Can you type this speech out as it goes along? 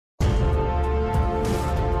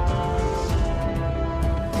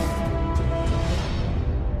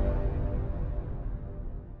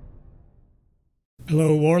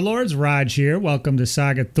Hello, Warlords. Rodge here. Welcome to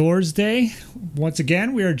Saga Thursday. Once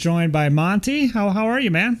again, we are joined by Monty. How are you,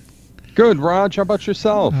 man? Good, Rodge. How about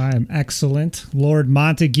yourself? I'm excellent. Lord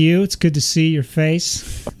Montague, it's good to see your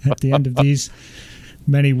face at the end of these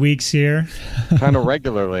many weeks here. Kind of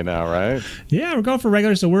regularly now, right? Yeah, we're going for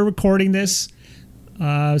regular. So we're recording this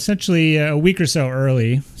essentially a week or so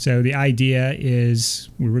early. So the idea is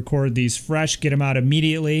we record these fresh, get them out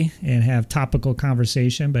immediately, and have topical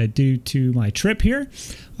conversation. But due to my trip here,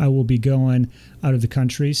 I will be going out of the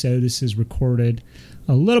country. So this is recorded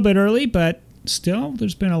a little bit early, but still,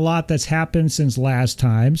 there's been a lot that's happened since last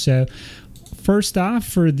time. So first off,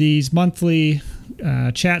 for these monthly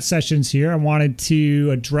chat sessions here, I wanted to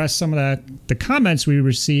address some of the comments we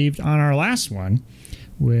received on our last one,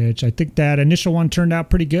 which I think that initial one turned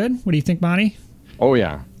out pretty good. What do you think, Monty? Oh,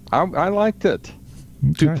 yeah. I liked it.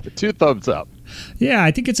 Okay. Two thumbs up. Yeah,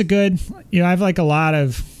 I think it's a good, I have like a lot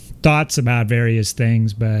of thoughts about various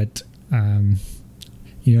things, but, a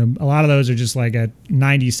lot of those are just like a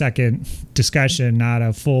 90-second discussion, not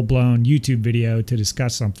a full-blown YouTube video to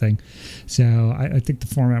discuss something. So I think the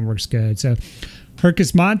format works good. So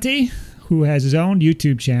Herkus Monty, who has his own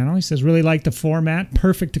YouTube channel, he says, really like the format,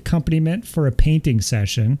 perfect accompaniment for a painting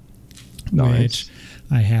session, nice. Which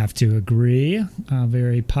I have to agree. A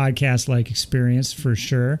very podcast-like experience for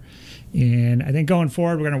sure. And I think going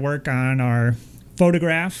forward, we're going to work on our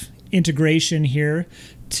photograph integration here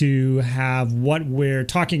to have what we're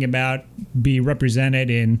talking about be represented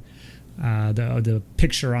in the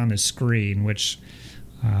picture on the screen, which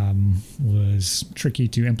was tricky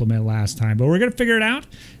to implement last time. But we're going to figure it out.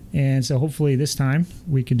 And so hopefully this time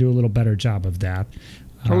we can do a little better job of that.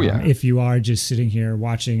 Oh, yeah. If you are just sitting here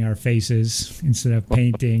watching our faces instead of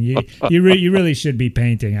painting, you really should be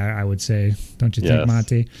painting, I would say. Don't you think,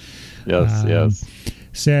 Monty? Yes.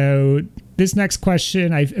 So this next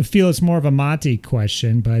question, I feel it's more of a Monty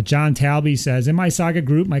question, but John Talby says, in my Saga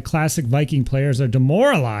group, my classic Viking players are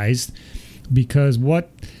demoralized because what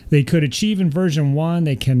they could achieve in version 1,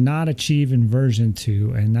 they cannot achieve in version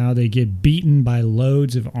 2, and now they get beaten by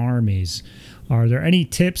loads of armies. Are there any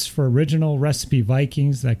tips for original recipe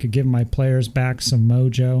Vikings that could give my players back some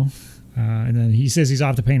mojo? And then he says he's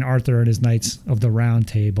off to paint Arthur and his Knights of the Round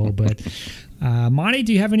Table. But Monty,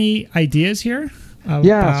 do you have any ideas here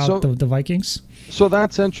about the Vikings? So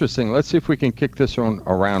that's interesting. Let's see if we can kick this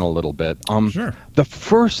around a little bit. Sure. The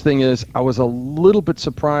first thing is I was a little bit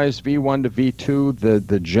surprised V1 to V2.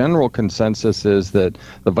 The general consensus is that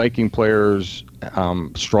the Viking players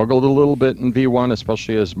struggled a little bit in V1,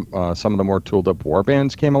 especially as some of the more tooled up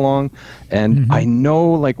warbands came along. And I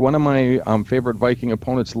know, like, one of my favorite Viking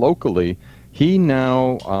opponents locally, he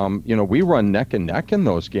now, we run neck and neck in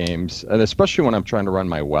those games, and especially when I'm trying to run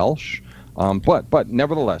my Welsh. But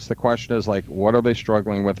nevertheless, the question is, like, what are they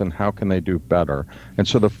struggling with and how can they do better? And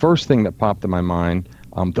so the first thing that popped in my mind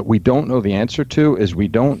that we don't know the answer to is we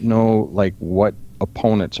don't know, like, what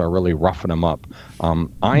opponents are really roughing them up.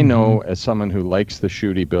 I know, as someone who likes the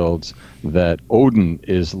shooty builds, that Odin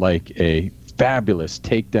is like a fabulous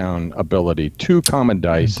takedown ability, 2 common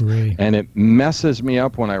dice, and it messes me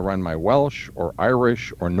up when I run my Welsh or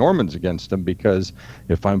Irish or Normans against him, because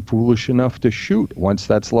if I'm foolish enough to shoot once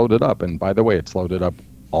that's loaded up, and by the way, it's loaded up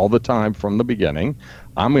all the time from the beginning,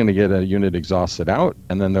 I'm going to get a unit exhausted out,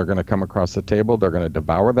 and then they're going to come across the table, they're going to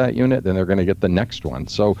devour that unit, then they're going to get the next one.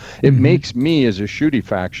 So it makes me, as a shooty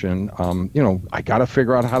faction, I got to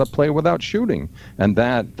figure out how to play without shooting, and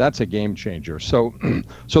that's a game changer. So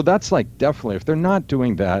so that's, like, definitely, if they're not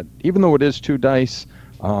doing that, even though it is 2 dice,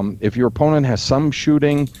 if your opponent has some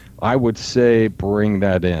shooting, I would say bring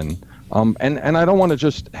that in. And I don't want to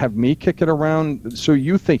just have me kick it around. So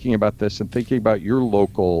you thinking about this and thinking about your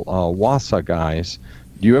local WASA guys,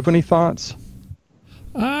 do you have any thoughts?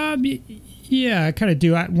 Yeah, I kind of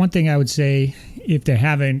do. One thing I would say, if they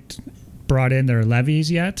haven't brought in their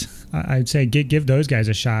levies yet, I'd say give those guys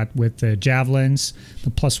a shot with the javelins,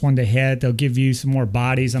 the +1 to hit. They'll give you some more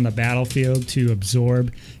bodies on the battlefield to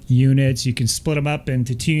absorb units. You can split them up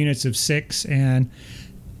into 2 units of 6, and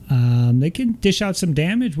they can dish out some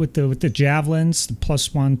damage with the javelins, the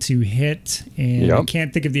 +1 to hit. And I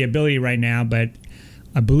can't think of the ability right now, but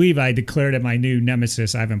I believe I declared it my new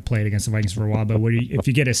nemesis. I haven't played against the Vikings for a while, but if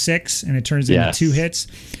you get a 6 and it turns into 2 hits.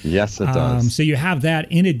 Yes, it does. So you have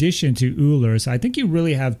that in addition to Uller. So I think you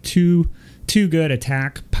really have two good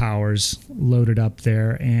attack powers loaded up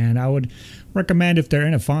there. And I would recommend, if they're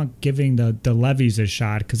in a funk, giving the levies a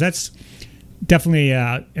shot, because that's definitely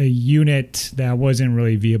a unit that wasn't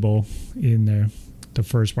really viable in the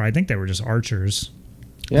first part. I think they were just archers.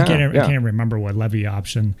 I can't remember what levy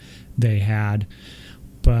option they had.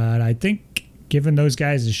 But I think giving those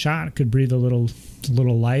guys a shot could breathe a little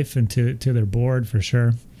life into their board for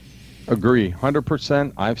sure. Agree,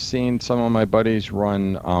 100%. I've seen some of my buddies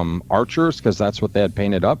run archers because that's what they had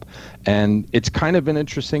painted up, and it's kind of an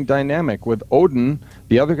interesting dynamic. With Odin,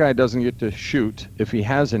 the other guy doesn't get to shoot if he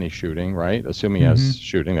has any shooting, right? Assuming he has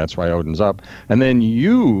shooting, that's why Odin's up. And then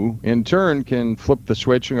you, in turn, can flip the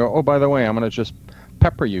switch and go, oh, by the way, I'm going to just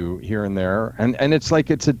pepper you here and there, and it's like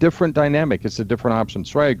it's a different dynamic, it's a different option.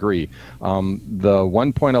 So I agree. The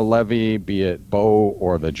 1 point of levy, be it bow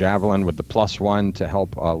or the javelin with the +1 to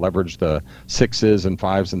help leverage the 6s and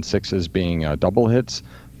 5s and 6s being double hits,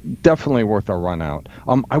 definitely worth a run out.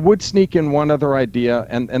 I would sneak in one other idea,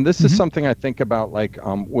 and this is something I think about, like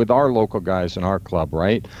with our local guys in our club,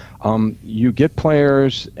 right? You get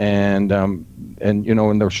players and you know,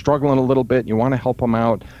 and they're struggling a little bit, and you want to help them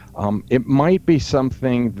out. It might be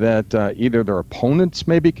something that either their opponents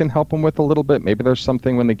maybe can help them with a little bit. Maybe there's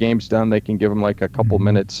something when the game's done they can give them like a couple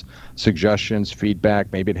minutes, suggestions,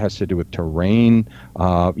 feedback. Maybe it has to do with terrain.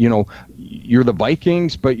 You know, you're the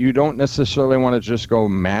Vikings, but you don't necessarily want to just go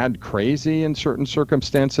mad crazy in certain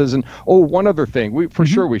circumstances. And one other thing, for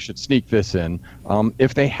sure we should sneak this in.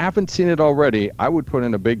 If they haven't seen it already, I would put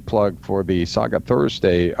in a big plug for the Saga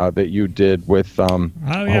Thursday that you did with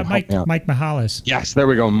Mike Mihalis. Yes, there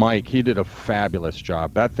we go. Mike, he did a fabulous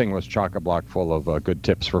job. That thing was chock-a-block full of good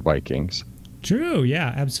tips for Vikings. True,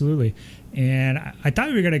 yeah, absolutely. And I thought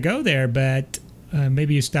we were going to go there, but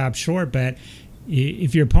maybe you stopped short. But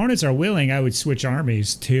if your opponents are willing, I would switch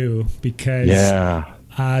armies too, because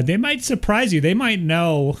they might surprise you. They might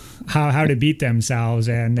know how to beat themselves,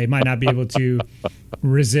 and they might not be able to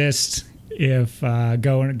resist if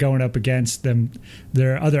going up against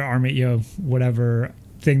their other army, you know, whatever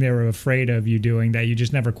thing they were afraid of you doing that you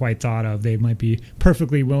just never quite thought of. They might be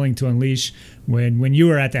perfectly willing to unleash when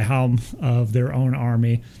you are at the helm of their own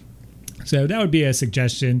army. So that would be a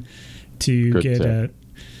suggestion to get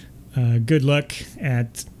a good look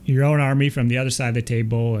at your own army from the other side of the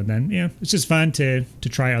table. And then, you know, it's just fun to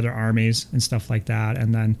try other armies and stuff like that.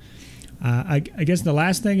 And then I guess the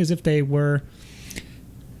last thing is if they were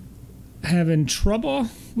having trouble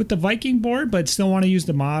with the Viking board but still want to use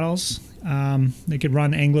the models, they could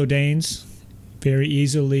run Anglo-Danes very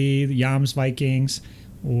easily, the Yams Vikings,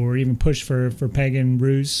 or even push for Pagan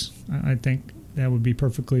Rus. I think that would be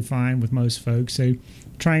perfectly fine with most folks. So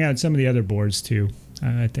trying out some of the other boards too,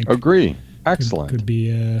 I think. Agree. Excellent. Could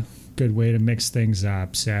be a good way to mix things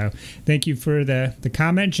up. So thank you for the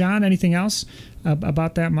comment, John. Anything else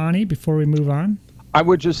about that, Monty, before we move on? I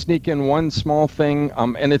would just sneak in one small thing,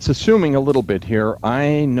 and it's assuming a little bit here.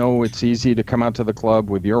 I know it's easy to come out to the club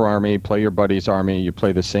with your army, play your buddy's army, you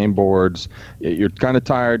play the same boards. You're kind of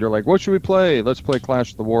tired. You're like, what should we play? Let's play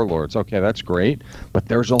Clash of the Warlords. Okay, that's great. But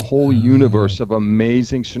there's a whole universe of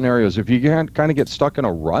amazing scenarios. If you kind of get stuck in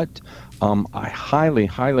a rut, I highly,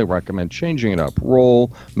 highly recommend changing it up.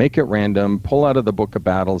 Roll, make it random, pull out of the Book of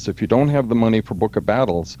Battles. If you don't have the money for Book of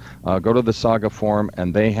Battles, go to the Saga forum,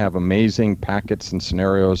 and they have amazing packets and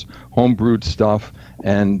scenarios, homebrewed stuff,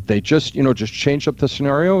 and they just change up the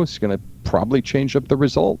scenario. It's going to probably change up the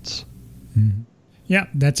results. Yeah,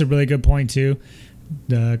 that's a really good point too.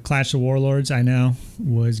 The Clash of Warlords, I know,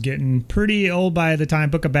 was getting pretty old by the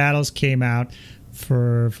time Book of Battles came out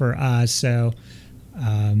for us. So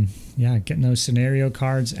yeah, getting those scenario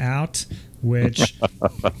cards out, which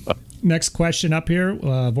next question up here,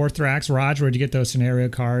 Vorthrax, Rodge, where'd you get those scenario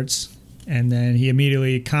cards? And then he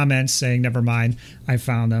immediately comments saying, never mind, I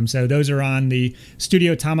found them. So those are on the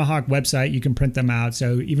Studio Tomahawk website. You can print them out.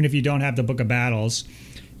 So even if you don't have the Book of Battles,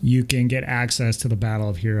 you can get access to the Battle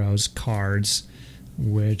of Heroes cards,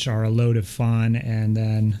 which are a load of fun. And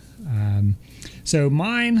then, so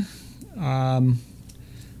mine, I'm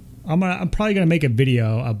probably gonna make a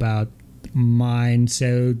video about mine.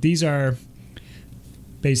 So these are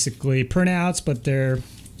basically printouts, but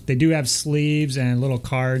they do have sleeves and little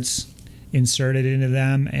cards inserted into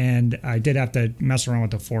them. And I did have to mess around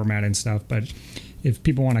with the format and stuff. But if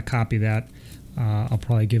people want to copy that, I'll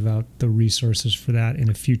probably give out the resources for that in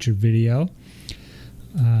a future video.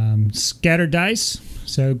 Scattered Dice.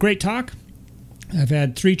 So great talk. I've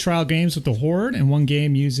had 3 trial games with the Horde and 1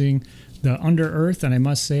 game using the Under Earth, and I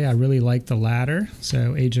must say I really like the latter.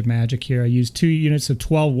 So Age of Magic here. I used 2 units of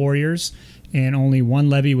 12 warriors and only 1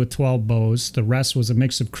 levy with 12 bows. The rest was a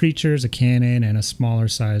mix of creatures, a cannon, and a smaller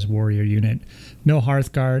size warrior unit. No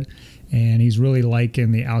Hearthguard, and he's really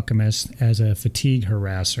liking the Alchemist as a fatigue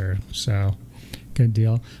harasser. So good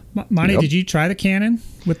deal. Monty, did you try the cannon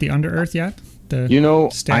with the Under Earth yet?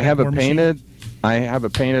 I have it painted. I have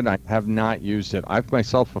it painted. I have not used it. I've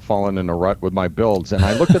myself have fallen in a rut with my builds, and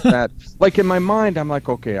I look at that like in my mind. I'm like,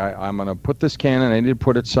 okay, I'm gonna put this cannon. I need to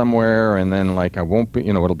put it somewhere, and then like I won't be,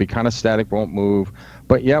 it'll be kind of static, won't move.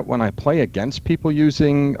 But yet when I play against people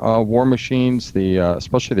using war machines,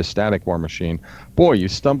 especially the static war machine, boy, you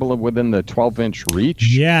stumble within the 12-inch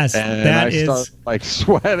reach. Yes, and I start like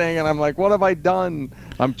sweating, and I'm like, what have I done?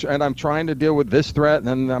 I'm trying to deal with this threat, and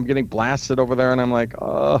then I'm getting blasted over there, and I'm like,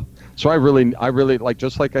 So I really like,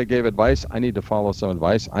 just like I gave advice, I need to follow some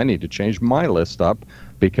advice. I need to change my list up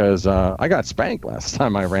because I got spanked last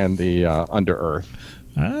time I ran the Under Earth.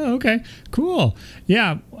 Oh, okay, cool.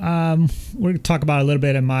 Yeah, we're going to talk about a little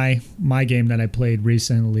bit of my game that I played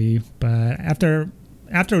recently, but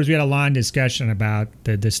afterwards we had a long discussion about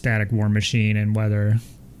the static war machine and whether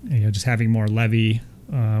just having more levy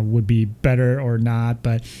would be better or not.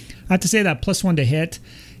 But I have to say that +1 to hit.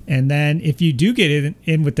 And then if you do get it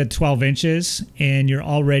in with the 12 inches and you're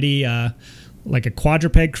already like a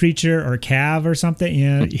quadruped creature or cav or something,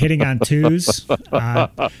 hitting on 2s,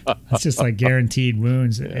 it's just like guaranteed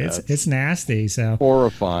wounds. Yeah, it's nasty. So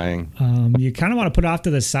horrifying. You kind of want to put it off to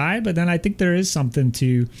the side, but then I think there is something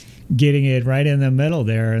to getting it right in the middle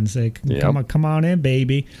there and say, come on in,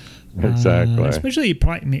 baby. Exactly. Especially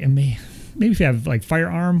maybe if you have like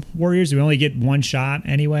firearm warriors, we only get one shot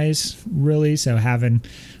anyways, really. So having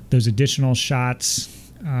those additional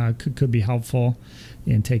shots could be helpful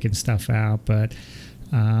in taking stuff out. But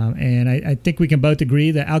and I think we can both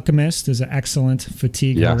agree that Alchemist is an excellent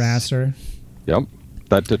fatigue harasser. Yep.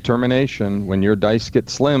 That determination, when your dice get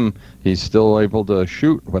slim, he's still able to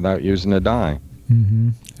shoot without using a die. Mm-hmm.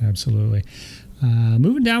 Absolutely.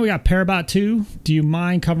 Moving down, we got Parabot 2. Do you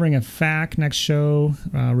mind covering a fact next show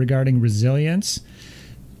regarding resilience?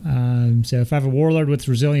 So if I have a Warlord with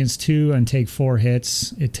resilience 2 and take 4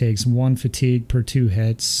 hits, it takes 1 fatigue per 2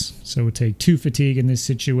 hits. So it would take 2 fatigue in this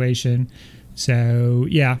situation. So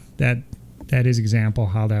yeah, that is example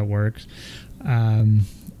how that works.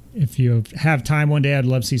 If you have time one day, I'd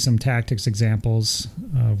love to see some tactics examples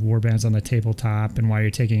of warbands on the tabletop and why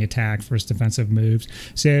you're taking attack versus defensive moves.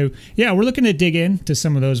 So yeah, we're looking to dig into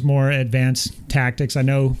some of those more advanced tactics. I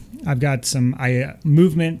know I've got some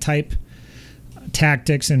movement type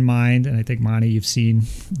tactics in mind, and I think, Monty, you've seen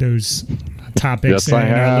those topics in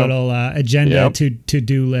our little agenda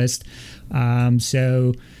to-do list.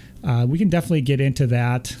 So we can definitely get into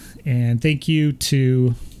that. And thank you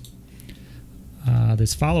to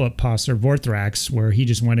this follow-up poster, Vorthrax, where he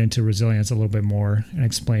just went into resilience a little bit more and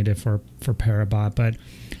explained it for Parabot. But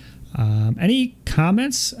any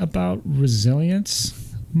comments about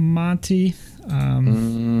resilience, Monty?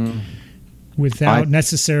 Without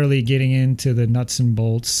necessarily getting into the nuts and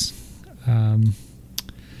bolts,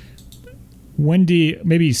 when do you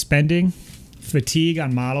maybe spending fatigue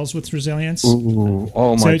on models with resilience? Ooh,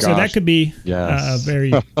 oh my gosh. So that could be a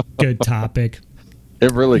very good topic.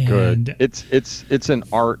 It really could. It's an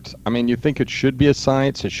art. I mean, you think it should be a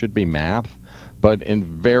science, it should be math, but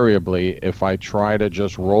invariably, if I try to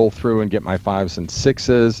just roll through and get my 5s and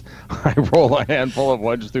 6s, I roll a handful of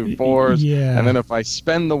 1s through 4s, and then if I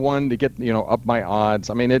spend the 1 to get up my odds,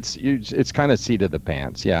 I mean, it's kind of seat of the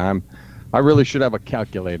pants. Yeah, I really should have a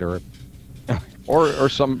calculator. Or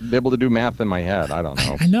be able to do math in my head. I don't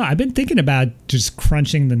know. I know. I've been thinking about just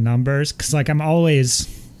crunching the numbers because, like, I'm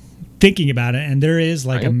always thinking about it, and there is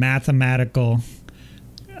like a mathematical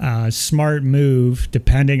smart move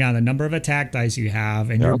depending on the number of attack dice you have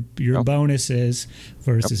and your bonuses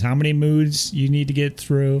versus how many moves you need to get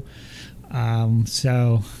through.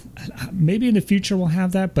 So maybe in the future we'll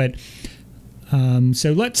have that, but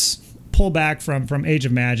so let's pull back from Age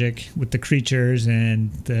of Magic with the creatures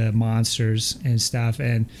and the monsters and stuff,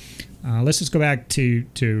 and let's just go back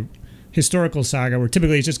to historical Saga, where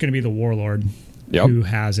typically it's just going to be the Warlord who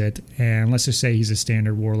has it, and let's just say he's a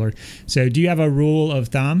standard Warlord. So do you have a rule of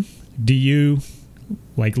thumb? Do you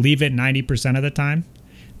like leave it 90% of the time?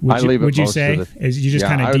 Would you say you just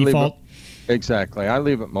kind of default? Exactly. I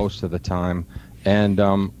leave it most of the time. And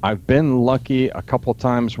I've been lucky a couple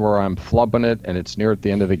times where I'm flubbing it and it's near at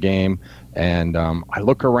the end of the game, and I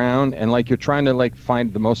look around and like you're trying to like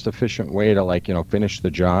find the most efficient way to finish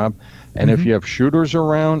the job. And if you have shooters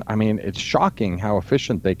around, I mean, it's shocking how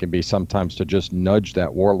efficient they can be sometimes to just nudge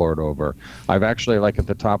that Warlord over. I've actually, like at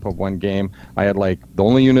the top of one game, I had like the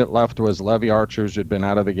only unit left was Levy Archers who'd been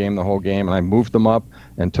out of the game the whole game, and I moved them up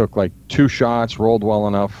and took like 2 shots, rolled well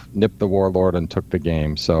enough, nipped the Warlord, and took the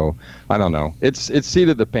game. So I don't know. It's seat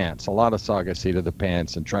of the pants. A lot of Saga seat of the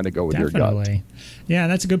pants and trying to go with your gut. Yeah,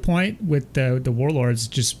 that's a good point with the Warlords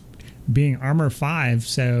just being armor 5.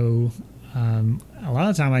 So a lot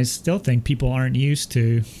of the time I still think people aren't used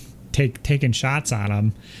to taking shots on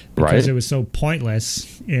them because it was so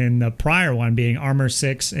pointless in the prior one being armor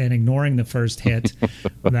 6 and ignoring the first hit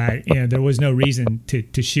that there was no reason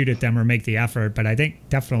to shoot at them or make the effort. But I think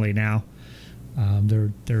definitely now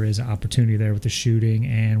there is an opportunity there with the shooting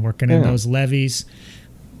and working in those levies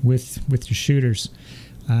with your shooters.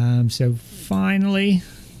 So finally,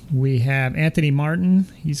 we have Anthony Martin.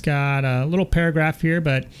 He's got a little paragraph here,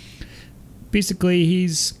 but basically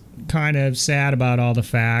he's kind of sad about all the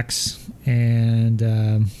facts and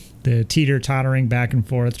the teeter-tottering back and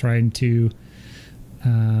forth, trying to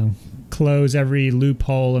close every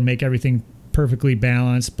loophole and make everything perfectly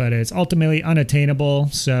balanced, but it's ultimately unattainable.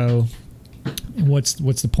 So what's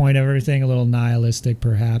the point of everything? A little nihilistic,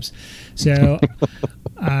 perhaps. So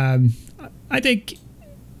I think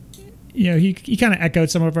he kind of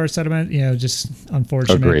echoed some of our sentiment. Just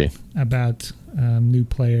unfortunate about new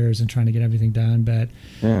players and trying to get everything done. But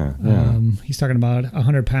he's talking about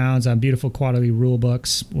 100 pounds on beautiful quality rule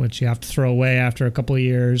books, which you have to throw away after a couple of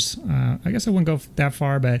years. I guess I wouldn't go that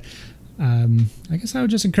far, but I guess I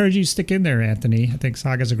would just encourage you to stick in there, Anthony. I think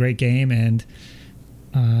Saga's a great game, and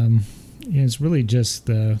it's really just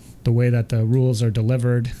the way that the rules are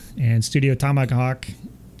delivered. And Studio Tomahawk,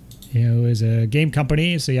 is a game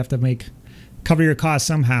company, so you have to cover your costs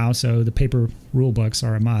somehow. So the paper rule books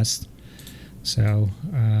are a must. So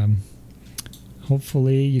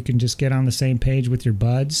hopefully you can just get on the same page with your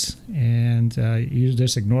buds and you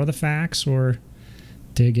just ignore the facts or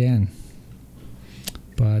dig in.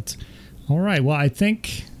 But all right, well, I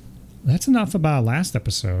think that's enough about last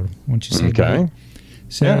episode. Won't you say? Okay.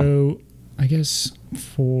 So I guess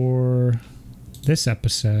for this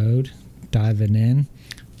episode, diving in.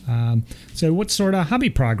 So what sort of hobby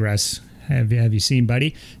progress have you seen,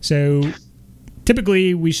 buddy? So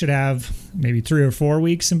typically we should have maybe 3 or 4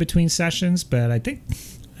 weeks in between sessions, but I think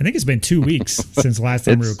it's been 2 weeks since last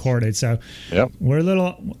time we recorded. So we're a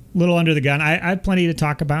little under the gun. I have plenty to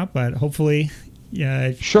talk about, but hopefully,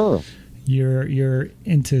 sure, you're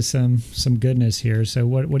into some goodness here. So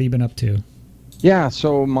what have you been up to? Yeah,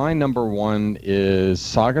 so my number one is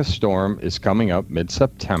Saga Storm is coming up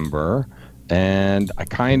mid-September. And I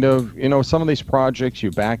kind of, some of these projects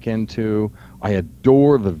you back into. I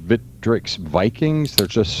adore the Victrix Vikings. They're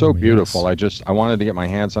just so beautiful. Yes. I wanted to get my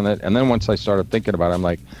hands on it. And then once I started thinking about it, I'm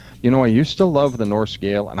like, I used to love the Norse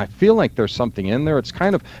Gale, and I feel like there's something in there.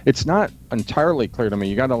 It's not entirely clear to me.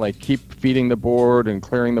 You got to keep feeding the board and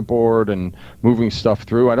clearing the board and moving stuff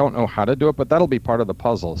through. I don't know how to do it, but that'll be part of the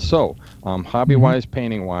puzzle. So hobby-wise,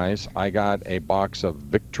 painting-wise, I got a box of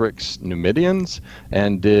Victrix Numidians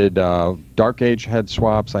and did Dark Age head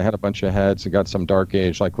swaps. I had a bunch of heads. I got some Dark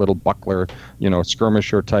Age, little buckler,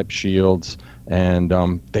 skirmisher type shields. And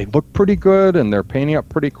they look pretty good, and they're painting up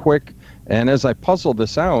pretty quick. And as I puzzle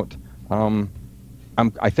this out,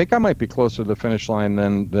 I think I might be closer to the finish line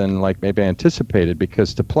than maybe I anticipated,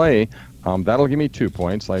 because to play, that'll give me 2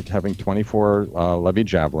 points, like having 24 Levy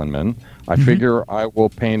Javelin Men. I figure I will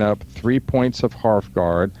paint up 3 points of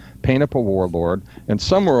Hearthguard, paint up a Warlord, and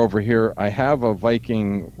somewhere over here I have a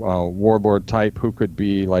Viking Warlord type who could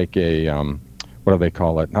be like a, what do they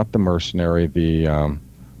call it? Not the mercenary, the...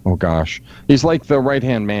 oh gosh, he's like the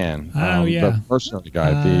right-hand man. The mercenary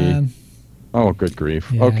guy. Oh, good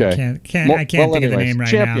grief. Yeah, okay. I can't think of the name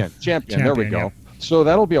right now. Champion. There we go. Yeah. So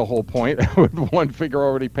that'll be a whole point with one figure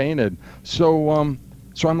already painted. So I'm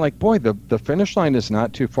like, boy, the finish line is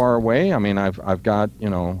not too far away. I mean, I've got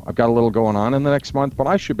a little going on in the next month, but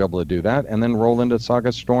I should be able to do that and then roll into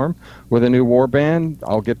Saga Storm with a new warband.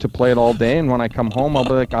 I'll get to play it all day, and when I come home, I'll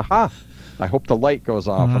be like, aha! I hope the light goes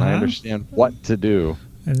off and I understand what to do.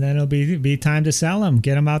 And then it'll be time to sell them,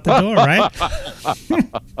 get them out the door, right?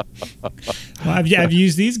 Well, I've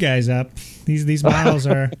used these guys up. These models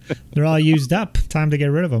they're all used up. Time to get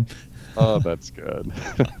rid of them. Oh, that's good.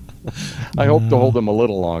 I hope to hold them a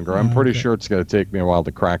little longer. I'm pretty sure it's going to take me a while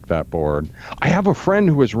to crack that board. I have a friend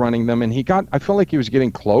who was running them, and I felt like he was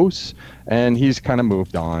getting close, and he's kind of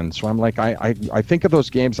moved on. So I'm like, I think of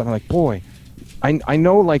those games, and I'm like, boy, I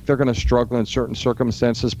know they're going to struggle in certain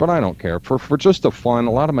circumstances, but I don't care. For just the fun,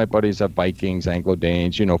 a lot of my buddies have Vikings,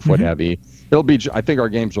 Anglo-Danes, foot heavy. I think our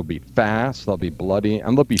games will be fast, they'll be bloody,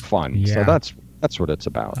 and they'll be fun. Yeah. So that's what it's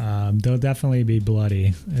about. They'll definitely be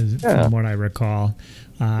bloody, from what I recall.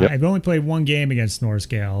 I've only played one game against Norse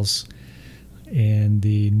Gales in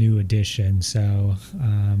the new edition, so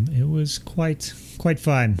it was quite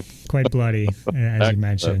fun, quite bloody, as you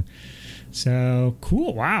mentioned. So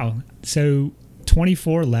cool! Wow. So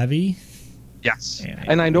 24 Levy. Yes.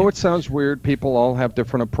 And I know it sounds weird. People all have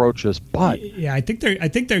different approaches, but I think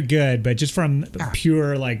they're good. But just from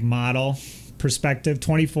pure model perspective,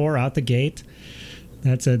 24 out the gate.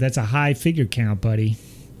 That's a high figure count, buddy.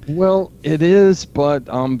 Well, it is, but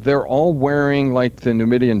they're all wearing like the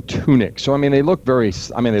Numidian tunic. So, I mean, they look very,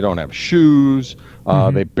 they don't have shoes.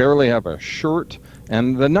 They barely have a shirt.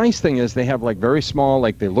 And the nice thing is they have like very small,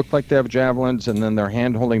 like they look like they have javelins, and then they're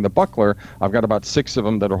hand holding the buckler. I've got about 6 of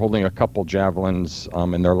them that are holding a couple javelins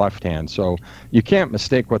in their left hand. So you can't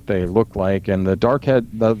mistake what they look like. And the dark head,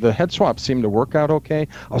 the head swaps seem to work out okay.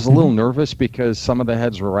 I was a little nervous because some of the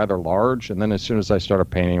heads were rather large. And then as soon as I started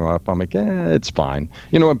painting them up, I'm like, it's fine.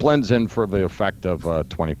 You know, it blends in for the effect of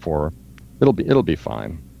 24. It'll be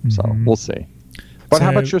fine. So we'll see. But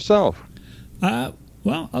how about yourself?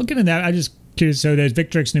 Well, I'll get into that. I just curious. So there's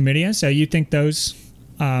Victrix Numidia. So you think those?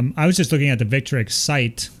 I was just looking at the Victrix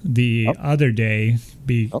site the other day,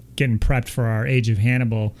 getting prepped for our Age of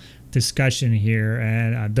Hannibal discussion here,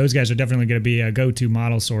 and those guys are definitely going to be a go-to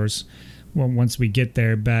model source once we get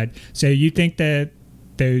there. But so you think that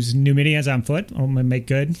those Numidians on foot will make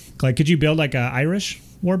good? Like, could you build like a Irish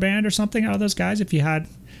warband or something out of those guys if you had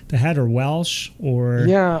the head, or Welsh, or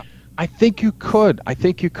I think you could. I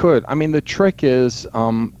mean, the trick is,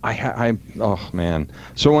 oh man.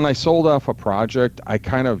 So when I sold off a project, I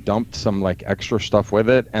kind of dumped some like extra stuff with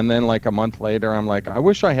it, and then like a month later, I'm like, I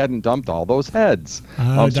wish I hadn't dumped all those heads.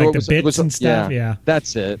 Like the bits and stuff. Yeah,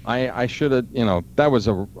 that's it. I should have. That was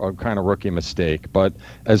a kind of rookie mistake. But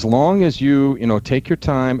as long as you take your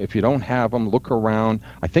time, if you don't have them, look around.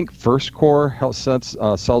 I think First Corps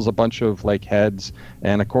sells a bunch of like heads,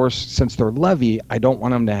 and of course, since they're Levy, I don't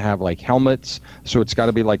want them to have like helmets, so it's got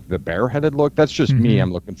to be like the bare-headed look. That's just me.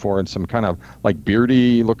 I'm looking for, and some kind of like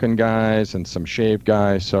beardy looking guys and some shaved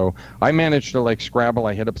guys. So I managed to like scrabble.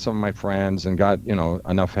 I hit up some of my friends and got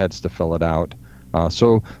enough heads to fill it out.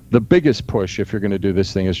 So the biggest push, if you're going to do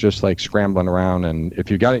this thing, is just like scrambling around, and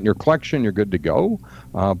if you got it in your collection, you're good to go.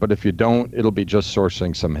 But if you don't, it'll be just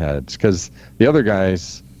sourcing some heads, because the other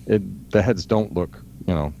guys, the heads don't look.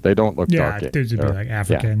 They don't look dark. Yeah, those would be like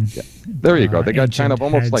African. Yeah. There you go. They got kind of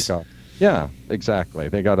almost heads. like exactly.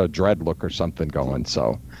 They got a dread look or something going.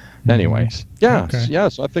 So, anyways, so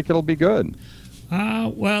I think it'll be good.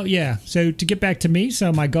 Well, yeah. So to get back to me,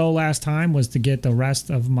 so my goal last time was to get the rest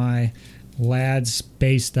of my lads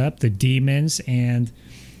based up, the demons, and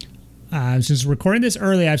since recording this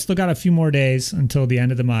early, I've still got a few more days until the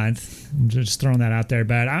end of the month. I'm just throwing that out there,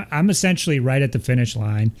 but I'm essentially right at the finish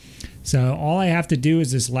line. So all I have to do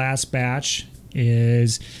is this last batch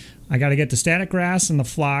is I got to get the static grass and the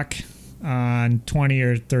flock on 20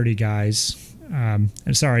 or 30 guys. I'm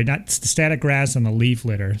sorry, not the static grass and the leaf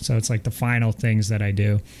litter. So it's like the final things that I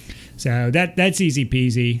do. So that's easy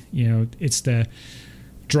peasy. It's the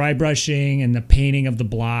dry brushing and the painting of the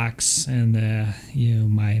blocks and the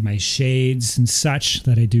my shades and such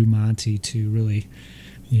that I do Monty to really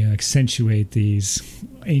accentuate these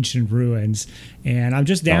ancient ruins. And I'm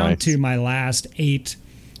just down to my last 8.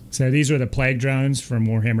 So these are the plague drones from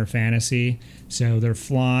Warhammer Fantasy. So they're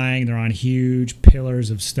flying, they're on huge pillars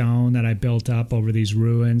of stone that I built up over these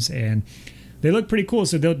ruins, and they look pretty cool.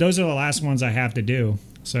 So those are the last ones I have to do.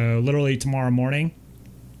 So literally tomorrow morning,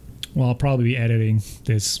 well, I'll probably be editing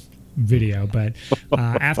this video, but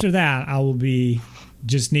after that, I will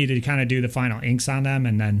just need to kind of do the final inks on them,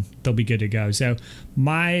 and then they'll be good to go. So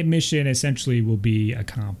my mission essentially will be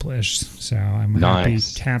accomplished. So I'm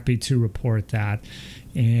happy to report that.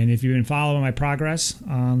 And if you've been following my progress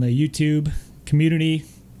on the YouTube community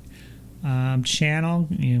channel,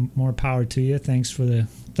 more power to you. Thanks for the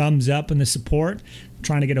thumbs up and the support. I'm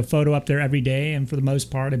trying to get a photo up there every day, and for the most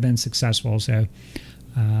part, I've been successful. So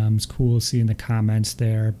it's cool seeing the comments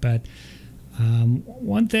there. But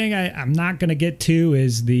one thing I'm not going to get to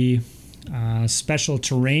is the special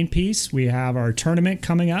terrain piece. We have our tournament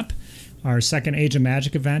coming up, our second Age of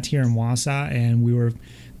Magic event here in Wausau, and we were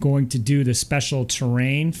going to do the special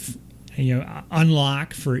terrain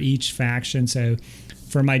unlock for each faction. So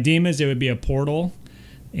for my demons, it would be a portal,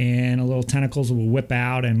 and a little tentacles will whip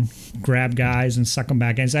out and grab guys and suck them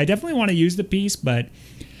back in. So I definitely want to use the piece, but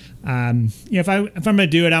if I'm going to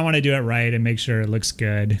do it, I want to do it right and make sure it looks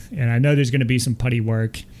good. And I know there's going to be some putty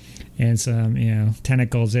work and some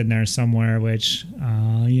tentacles in there somewhere, which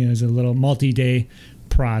is a little multi-day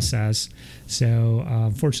process. So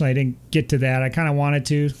unfortunately, I didn't get to that. I kind of wanted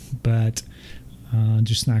to, but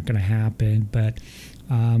just not going to happen. But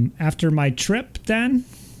after my trip, then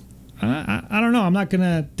I don't know. I'm not going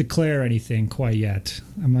to declare anything quite yet.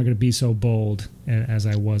 I'm not going to be so bold as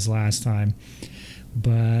I was last time.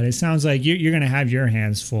 But it sounds like you're going to have your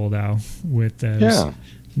hands full, though, with those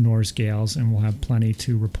Norse Gales, and we'll have plenty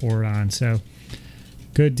to report on. So,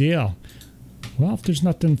 good deal. Well, if there's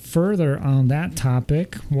nothing further on that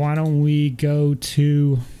topic, why don't we go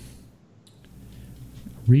to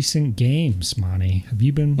recent games, Monty. Have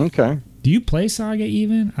you been? Okay. Do you play Saga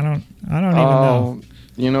even? I don't even know.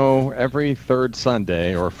 You know, every third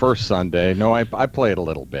Sunday or first Sunday. No, I play it a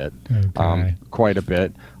little bit, quite a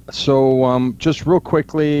bit. So just real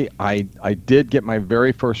quickly, I did get my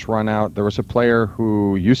very first run out. There was a player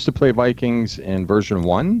who used to play Vikings in version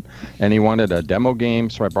 1, and he wanted a demo game,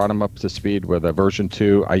 so I brought him up to speed with a version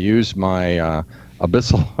 2. I used my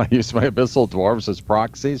Abyssal Dwarves as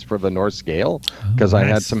proxies for the Norse Gale because I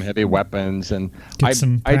had some heavy weapons and get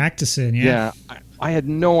some practice in. Yeah, I had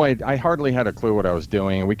no idea. I hardly had a clue what I was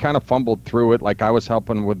doing. We kind of fumbled through it. Like I was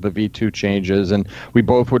helping with the V2 changes, and we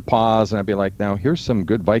both would pause, and I'd be like, "Now here's some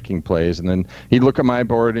good Viking plays." And then he'd look at my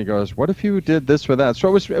board and he goes, "What if you did this or that?" So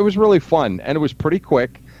it was really fun, and it was pretty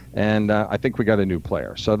quick. And I think we got a new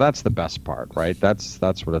player, so that's the best part, right? That's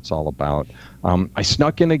what it's all about. I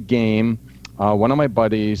snuck in a game. One of my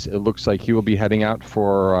buddies, it looks like he will be heading out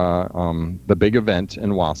for the big event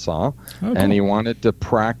in Wausau, and he wanted to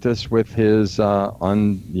practice with his the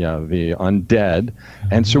undead,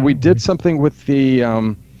 and so we did something with the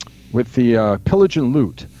pillage and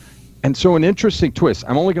loot. And so an interesting twist.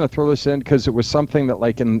 I'm only going to throw this in because it was something that,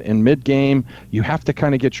 like in mid-game, you have to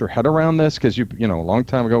kind of get your head around this because you know a long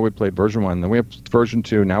time ago we played version 1, then we have version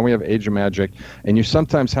 2, now we have Age of Magic, and you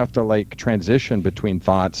sometimes have to like transition between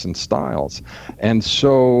thoughts and styles. And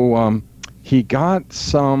so he got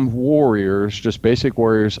some warriors, just basic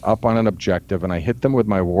warriors, up on an objective, and I hit them with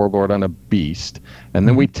my warlord on a beast, and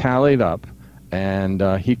then we tallied up, and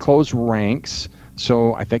he closed ranks.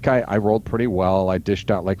 So I think I rolled pretty well. I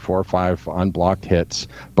dished out like 4 or 5 unblocked hits.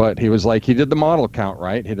 But he was like, he did the model count,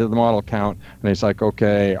 right? He did the model count. And he's like,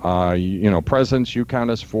 okay, presence, you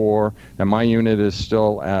count as 4. And my unit is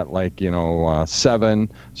still at like,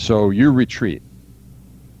 7. So you retreat.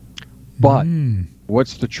 But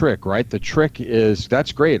what's the trick, right? The trick is,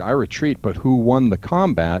 that's great, I retreat, but who won the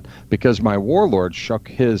combat? Because my warlord shook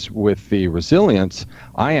his with the resilience,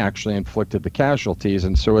 I actually inflicted the casualties.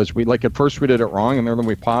 And so as we, like at first we did it wrong, and then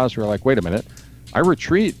we paused, we were like, wait a minute, I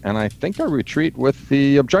retreat, and I think I retreat with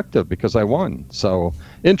the objective because I won. So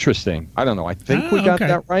interesting. I don't know, I think we got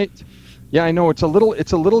that right. Yeah, I know it's a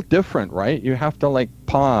little different, right? You have to like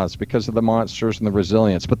pause because of the monsters and the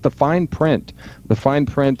resilience. But the fine print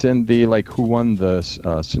in the like who won the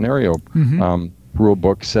scenario rule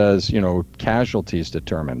book says, casualties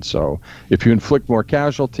determined. So if you inflict more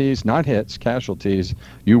casualties, not hits, casualties,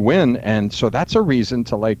 you win. And so that's a reason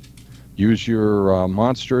to like use your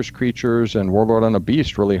monsters, creatures, and warlord on a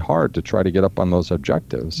beast really hard to try to get up on those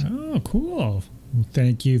objectives. Oh, cool. Well,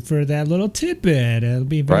 thank you for that little tidbit. It'll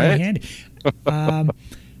be very handy.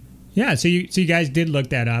 So you guys did look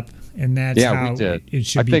that up, and that's how we did. It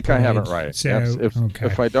should be. I think played. I have it right. So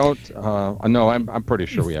if I don't, no, I'm pretty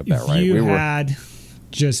sure we have that right. If you had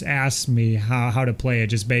just asked me how to play it,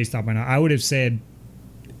 just based off my, I would have said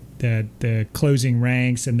that the closing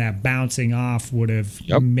ranks and that bouncing off would have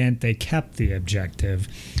meant they kept the objective.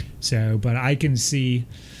 So, but I can see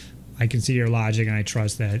your logic, and I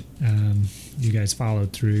trust that you guys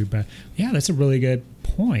followed through. But yeah, that's a really good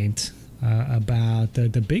point about the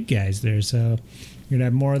big guys there. So you're gonna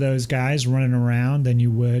have more of those guys running around than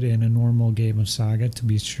you would in a normal game of Saga, to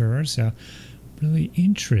be sure. So really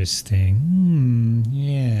interesting.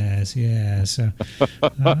 Yes. So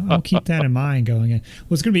I'll keep that in mind going in.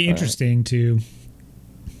 Well, it's gonna be interesting to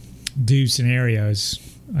do scenarios,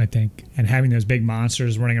 I think, and having those big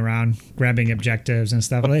monsters running around grabbing objectives and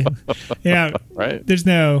stuff. Right. There's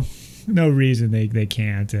no reason they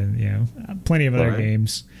can't, and plenty of other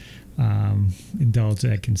games indulge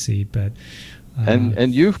that conceit. But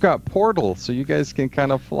and you've got portals, so you guys can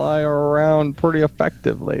kind of fly around pretty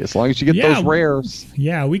effectively as long as you get those rares.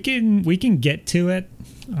 Yeah, we can get to it.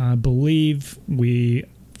 I believe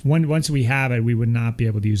once we have it, we would not be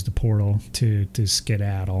able to use the portal to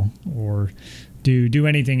skedaddle or do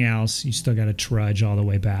anything else. You still got to trudge all the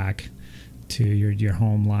way back to your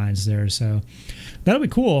home lines there. So that'll be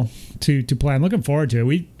cool to play. I'm looking forward to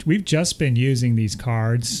it. We've just been using these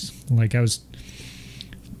cards. Like I was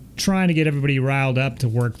trying to get everybody riled up to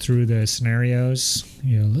work through the scenarios.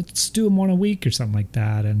 Let's do them one a week or something like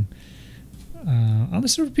that. And other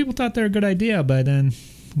sort of people thought they were a good idea, but then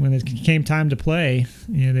when it came time to play,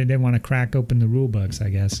 they didn't want to crack open the rule books, I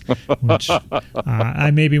guess, which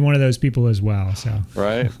I may be one of those people as well. So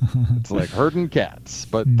right, it's like herding cats,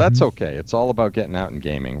 but that's okay. It's all about getting out and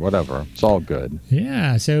gaming, whatever. It's all good.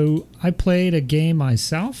 Yeah. So I played a game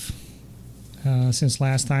myself since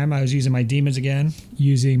last time. I was using my demons again,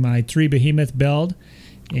 using my 3 behemoth build,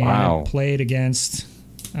 and played against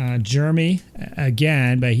Jeremy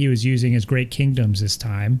again, but he was using his Great Kingdoms this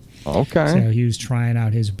time. Okay. So he was trying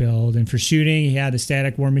out his build. And for shooting, he had the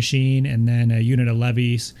Static War Machine and then a unit of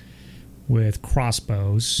levies with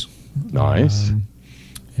crossbows. Nice.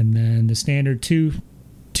 And then the standard two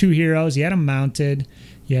heroes. He had them mounted.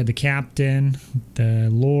 He had the captain, the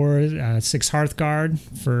lord, 6 Hearthguard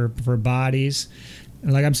for bodies.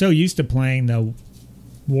 And like, I'm so used to playing the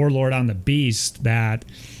warlord on the beast that,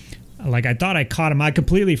 like, I thought I caught him. I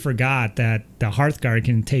completely forgot that the Hearthguard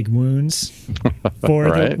can take wounds for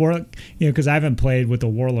right. the warlord, because I haven't played with a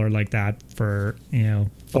warlord like that for 4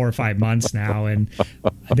 or 5 months now, and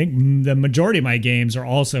I think the majority of my games are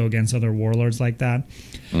also against other warlords like that.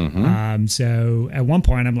 Mm-hmm. So at one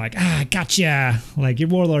point I'm like, gotcha, like, your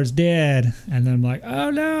warlord's dead, and then I'm like, oh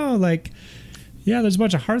no, like, yeah, there's a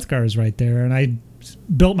bunch of Hearthguards right there, and I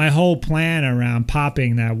built my whole plan around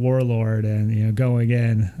popping that warlord and going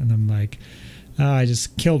in, and I'm like, oh, I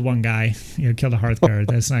just killed one guy, killed a Hearthguard.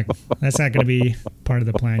 That's not going to be part of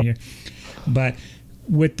the plan here. But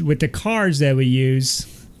with the cards that we use,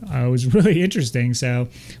 it was really interesting. So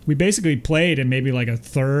we basically played in maybe like a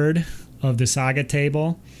third of the Saga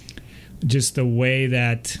table, just the way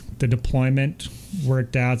that the deployment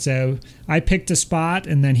worked out. So I picked a spot,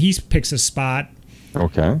 and then he picks a spot.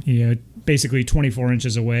 Okay. Basically 24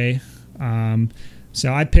 inches away.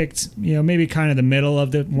 So I picked, maybe kind of the middle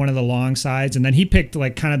of one of the long sides, and then he picked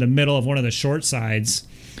like kind of the middle of one of the short sides.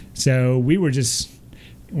 So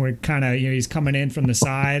we're kind of, he's coming in from the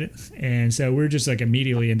side, and so we're just like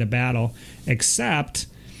immediately into battle, except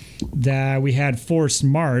that we had forced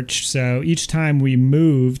march. So each time we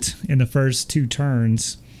moved in the first 2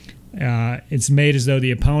 turns, it's made as though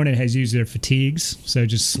the opponent has used their fatigues, so it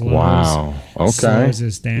just slows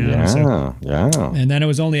us down. Yeah. And then it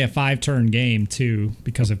was only a 5-turn game too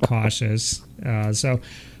because of cautious. And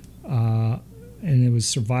it was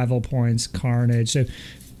survival points, carnage. So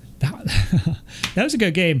that was a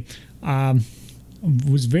good game.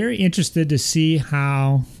 Was very interested to see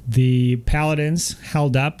how the paladins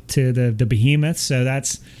held up to the behemoths. So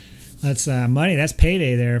that's money. That's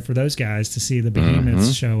payday there for those guys to see the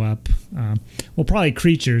behemoths show up. Well, probably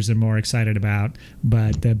creatures I'm more excited about,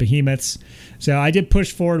 but the behemoths. So I did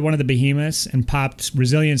push forward one of the behemoths and popped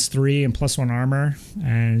resilience 3 and +1 armor.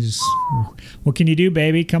 And just, what can you do,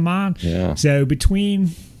 baby? Come on. Yeah. So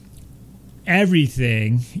between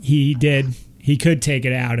everything he did, he could take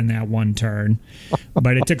it out in that 1 turn,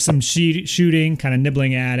 but it took some shooting, kind of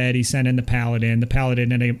nibbling at it. He sent in the paladin. The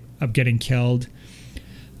paladin ended up getting killed.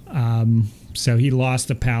 So he lost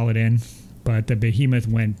the paladin, but the behemoth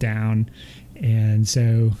went down. And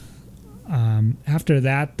so after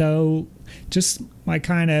that, though, just my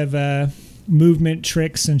kind of movement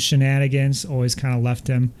tricks and shenanigans always kind of left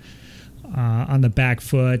him on the back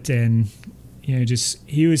foot. And,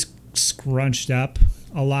 he was scrunched up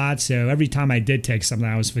a lot. So every time I did take something,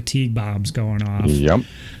 I was fatigue bombs going off. Yep.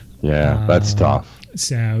 Yeah, that's tough.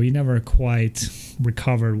 So he never quite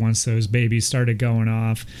recovered once those babies started going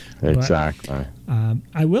off. Exactly. But,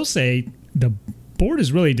 I will say the board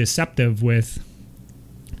is really deceptive with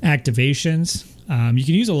activations. You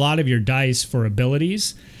can use a lot of your dice for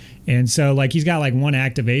abilities. And so, like, he's got like 1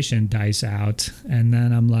 activation dice out. And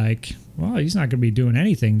then I'm like, well, he's not going to be doing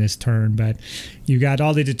anything this turn. But you got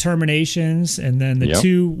all the determinations, and then the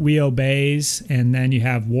 2 we obeys. And then you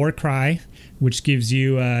have War Cry, which gives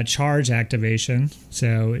you a charge activation.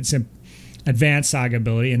 So it's an advanced Saga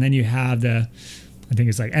ability. And then you have I think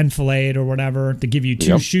it's like Enfilade or whatever, to give you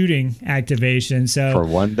 2 shooting activations. So for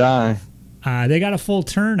 1 die. They got a full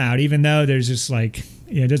turn out, even though there's just like,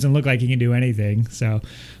 it doesn't look like he can do anything. So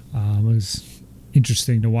it was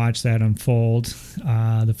interesting to watch that unfold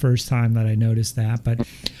the first time that I noticed that. But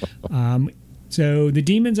so the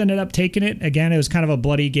demons ended up taking it. Again, it was kind of a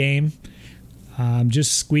bloody game.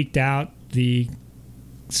 Just squeaked out the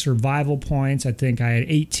survival points. I think I had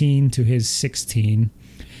 18 to his 16.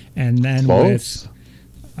 And then with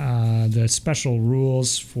the special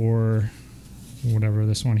rules for whatever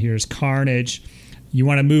this one here is, Carnage, you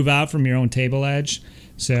want to move out from your own table edge.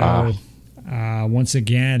 So once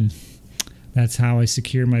again, that's how I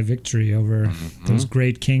secure my victory over those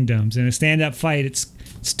great kingdoms. In a stand-up fight, it's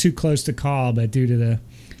too close to call, but due to the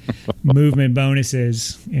movement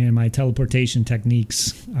bonuses and my teleportation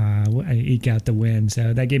techniques, I eke out the win.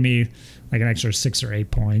 So that gave me like an extra 6 or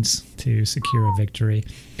 8 points to secure a victory.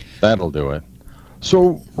 That'll do it.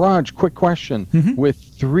 So, Rodge, quick question. With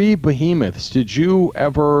 3 behemoths, did you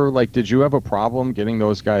have a problem getting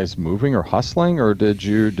those guys moving or hustling, or did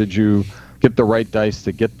you get the right dice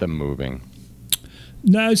to get them moving?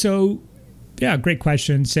 No, so, yeah, great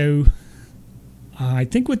question. So I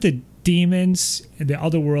think with the demons in the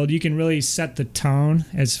other world, you can really set the tone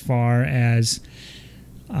as far as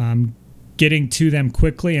getting to them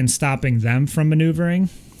quickly and stopping them from maneuvering.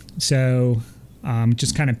 So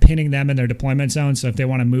just kind of pinning them in their deployment zone. So if they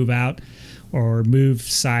want to move out or move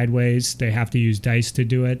sideways, they have to use dice to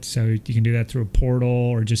do it. So you can do that through a portal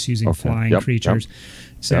or just using flying creatures.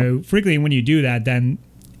 So frequently when you do that, then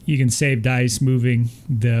you can save dice moving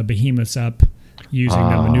the behemoths up using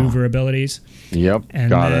the maneuver abilities.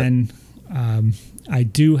 And then I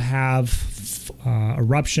do have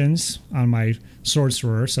eruptions on my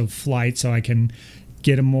sorcerer, so flight, so I can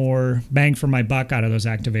get a more bang for my buck out of those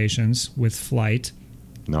activations with flight.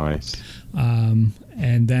 Nice.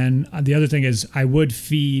 And then the other thing is I would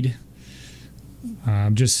feed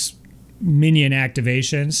just minion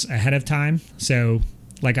activations ahead of time. So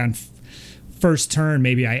like on first turn,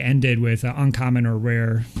 maybe I ended with an uncommon or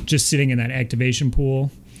rare just sitting in that activation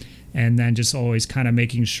pool, and then just always kind of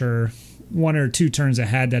making sure 1 or 2 turns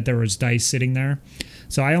ahead that there was dice sitting there.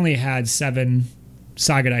 So I only had 7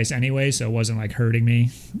 Saga dice anyway, so it wasn't like hurting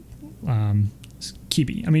me.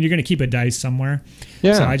 You're going to keep a dice somewhere.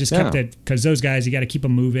 So I just kept it because those guys, you got to keep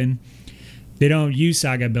them moving. They don't use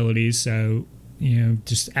Saga abilities, so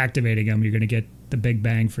just activating them, you're going to get the big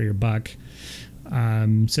bang for your buck.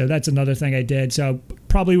 So that's another thing I did. So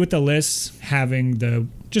probably with the list, having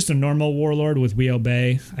just a normal warlord with We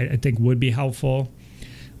Obey, I think would be helpful.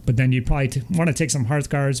 But then you'd probably want to take some Hearth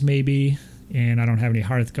Guards maybe, and I don't have any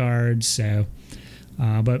Hearth Guards. So,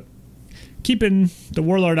 but keeping the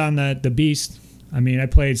warlord on the beast. I mean, I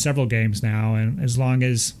played several games now, and as long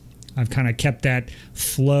as I've kind of kept that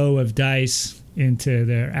flow of dice into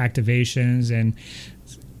their activations, and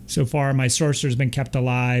so far my sorcerer's been kept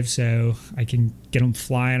alive, so I can get them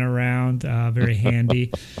flying around, very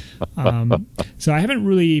handy. So I haven't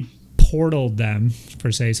really portaled them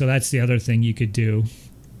per se, so that's the other thing you could do.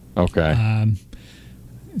 Okay.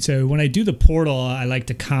 So when I do the portal, I like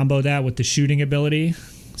to combo that with the shooting ability,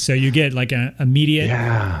 so you get like an immediate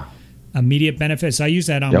benefit. So I use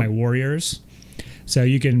that on my warriors. So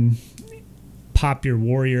you can pop your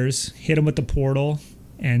warriors, hit them with the portal,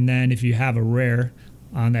 and then if you have a rare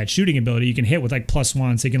on that shooting ability, you can hit with like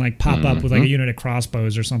 +1, so you can like pop up with like a unit of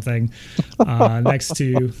crossbows or something next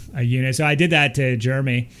to a unit. So I did that to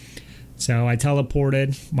Jeremy. So I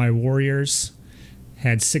teleported my warriors,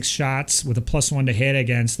 had 6 shots with a +1 to hit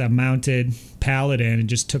against a mounted paladin, and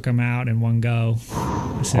just took them out in one go.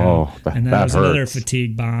 So, and then there was another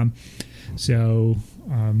fatigue bomb. So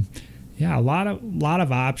a lot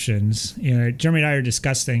of options. Jeremy and I are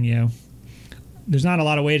discussing, there's not a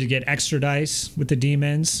lot of way to get extra dice with the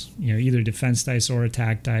demons, either defense dice or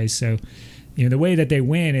attack dice. So, the way that they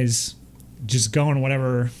win is just going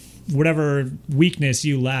whatever weakness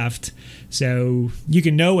you left. So you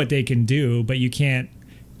can know what they can do, but you can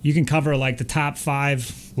cover like the top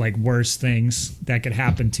 5 like worst things that could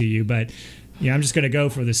happen to you. But I'm just going to go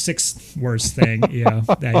for the 6th worst thing,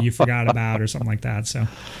 that you forgot about or something like that. So,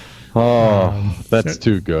 that's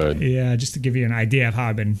too good. Yeah. Just to give you an idea of how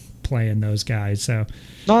I've been playing those guys. So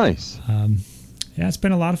nice. It's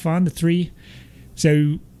been a lot of fun.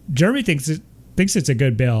 So Jeremy thinks it's a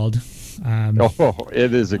good build.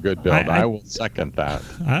 It is a good build. I will second that.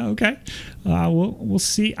 Okay. We'll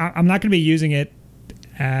see. I'm not going to be using it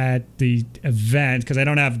at the event because I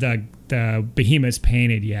don't have the behemoths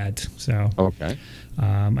painted yet. So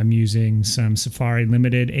I'm using some Safari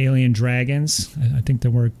Limited Alien Dragons. I think they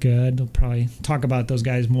work good. They'll probably talk about those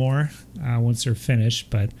guys more once they're finished,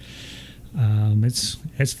 but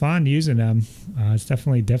it's fun using them. It's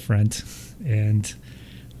definitely different, and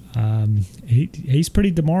he's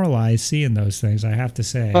pretty demoralized seeing those things, I have to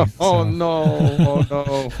say.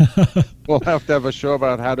 No. We'll have to have a show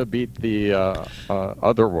about how to beat the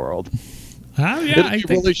other world. It'll be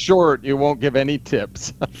really short. You won't give any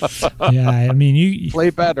tips. You play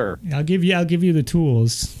better. I'll give you the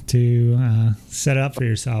tools to set up for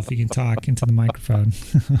yourself. You can talk into the microphone.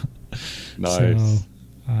 Nice.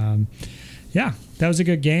 So, that was a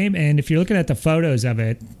good game. And if you're looking at the photos of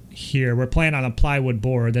it here, we're playing on a plywood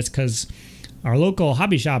board. That's because our local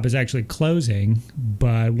hobby shop is actually closing,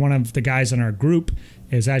 but one of the guys in our group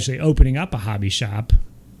is actually opening up a hobby shop.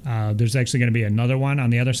 There's actually going to be another one on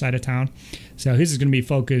the other side of town. So his is going to be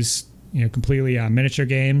focused, completely on miniature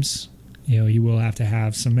games. You will have to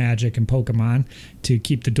have some Magic and Pokemon to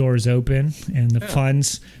keep the doors open and the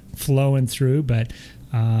funds flowing through. But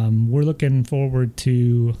we're looking forward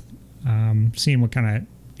to seeing what kind of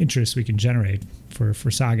interest we can generate for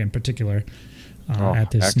Saga in particular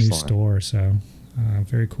at this new store. So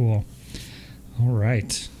very cool. All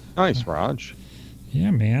right. Nice, Rodge.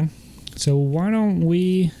 Yeah, man. So why don't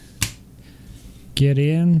we get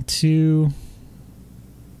into,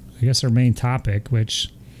 I guess, our main topic,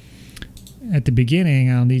 which at the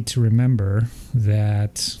beginning I'll need to remember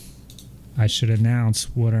that I should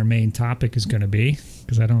announce what our main topic is going to be,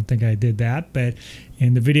 because I don't think I did that. But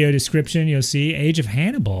in the video description, you'll see Age of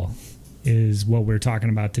Hannibal is what we're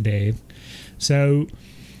talking about today. So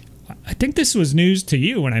I think this was news to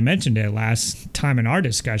you when I mentioned it last time in our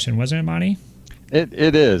discussion, wasn't it, Monty?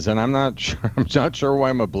 It is, and I'm not sure why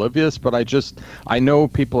I'm oblivious, but I know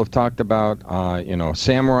people have talked about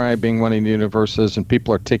Samurai being one of the universes, and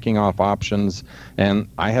people are ticking off options, and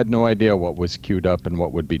I had no idea what was queued up and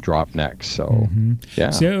what would be dropped next. So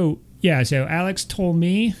So Alex told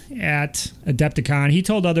me at Adepticon. He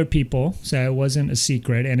told other people, so it wasn't a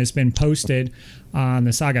secret, and it's been posted on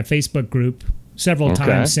the Saga Facebook group several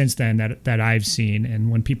times since then that I've seen.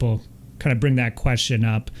 And when people kind of bring that question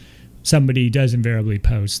up, somebody does invariably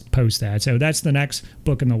post that. So that's the next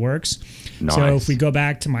book in the works. Nice. So if we go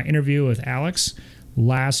back to my interview with Alex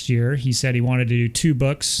last year, he said he wanted to do 2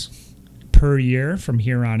 books per year from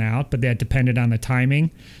here on out, but that depended on the timing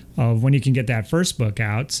of when you can get that first book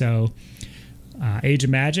out. So Age of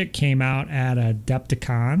Magic came out at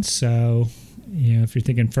Adepticon. So, if you're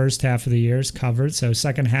thinking first half of the year is covered. So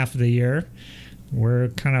second half of the year, we're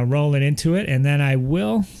kind of rolling into it. And then I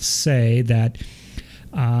will say that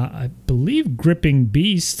I believe Gripping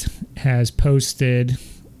Beast has posted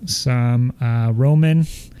some Roman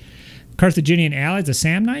Carthaginian allies, the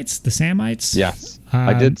Samites. Yes,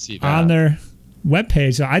 I did see that on their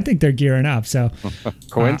webpage. So I think they're gearing up. So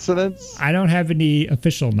coincidence? I don't have any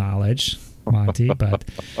official knowledge, Monty, but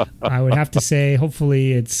I would have to say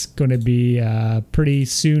hopefully it's going to be pretty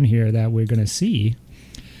soon here that we're going to see.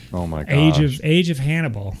 Oh my gosh. Age of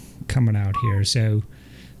Hannibal coming out here. So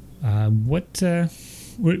what do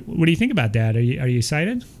you think about that? Are you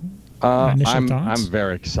excited? I'm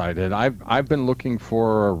very excited. I've been looking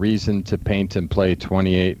for a reason to paint and play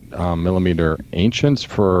 28 millimeter Ancients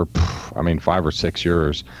for 5 or 6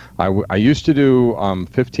 years. I used to do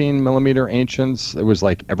 15 millimeter Ancients. It was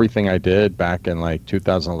like everything I did back in like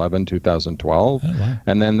 2011, 2012. Oh, wow.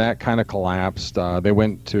 And then that kind of collapsed. They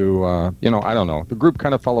went to I don't know. The group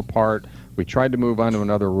kind of fell apart. We tried to move on to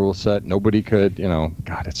another rule set. Nobody could,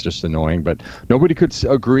 God, it's just annoying, but nobody could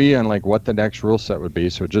agree on like what the next rule set would be.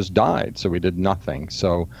 So it just died. So we did nothing.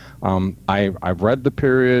 So I've read the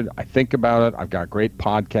period. I think about it. I've got great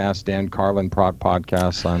podcasts, Dan Carlin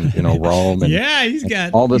podcasts on, Rome. And, yeah, he's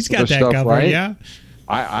got all this that stuff, covered, right? Yeah.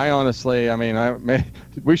 I honestly,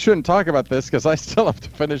 we shouldn't talk about this because I still have to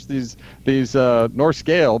finish these Norse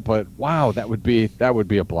Gale, but wow, that would be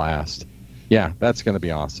a blast. Yeah, that's going to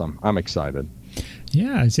be awesome. I'm excited.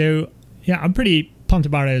 Yeah, so I'm pretty pumped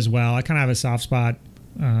about it as well. I kind of have a soft spot.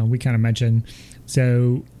 We kind of mentioned.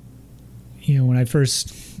 So, when I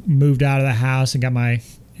first moved out of the house and got my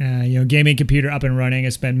gaming computer up and running, I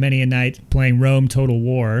spent many a night playing Rome Total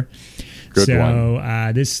War. Good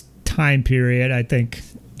one. This time period, I think,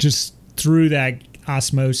 just through that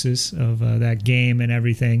osmosis of that game and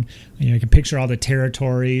everything, I can picture all the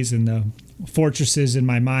territories and the fortresses in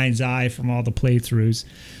my mind's eye from all the playthroughs.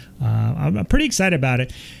 I'm pretty excited about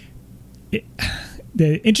it.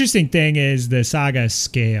 The interesting thing is the saga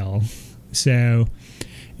scale. So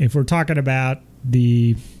if we're talking about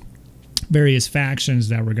the various factions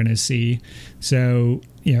that we're going to see, so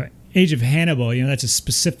Age of Hannibal, that's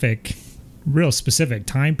a real specific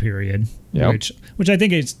time period. Yep. which I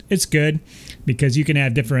think it's good because you can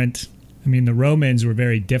have different. The Romans were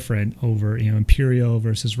very different over, imperial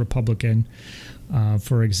versus republican,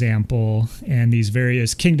 for example, and these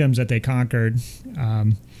various kingdoms that they conquered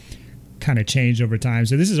kind of changed over time.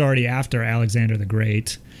 So this is already after Alexander the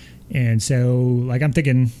Great. And so, like, I'm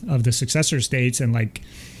thinking of the successor states, and, like,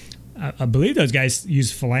 I believe those guys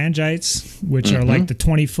use phalangites, which are like the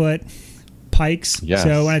 20-foot pikes. Yes.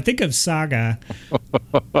 So when I think of Saga,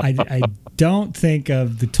 I don't think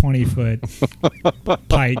of the 20-foot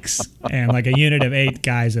pikes and like a unit of 8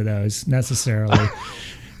 guys of those necessarily.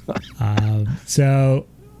 So,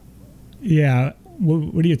 yeah,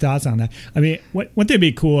 what are your thoughts on that? Wouldn't it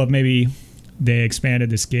be cool if maybe they expanded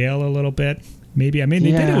the scale a little bit? Maybe. They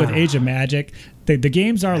did it with Age of Magic. The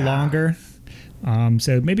games are longer,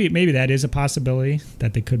 so maybe that is a possibility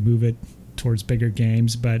that they could move it towards bigger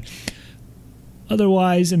games, but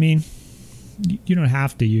otherwise, you don't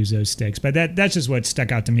have to use those sticks. But that's just what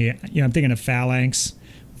stuck out to me. I'm thinking of phalanx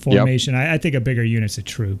formation. Yep. I think of bigger units of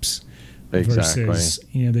troops versus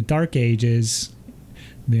the Dark Ages,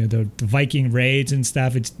 the Viking raids and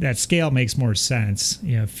stuff. That scale makes more sense.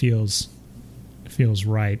 Feels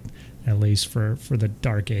right, at least for the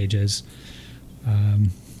Dark Ages.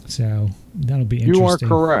 So that'll be interesting. You are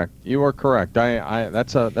correct. You are correct.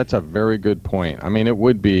 That's a very good point. I mean, it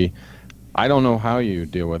would be. I don't know how you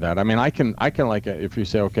deal with that. I mean, I can like, if you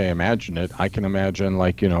say, okay, imagine it. I can imagine,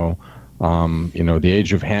 like, the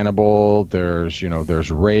Age of Hannibal.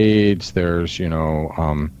 There's raids. There's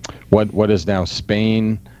what is now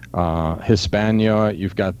Spain, Hispania.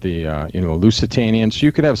 You've got the Lusitanians.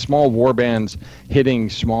 You could have small war bands hitting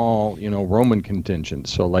small Roman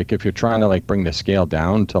contingents. So, like, if you're trying to, like, bring the scale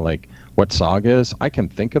down to, like, what Saga is, I can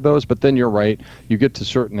think of those. But then you're right, you get to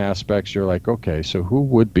certain aspects, you're like, okay, so who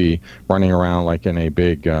would be running around like in a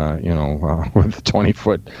big with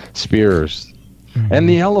 20-foot spears? And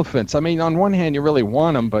the elephants, I mean, on one hand you really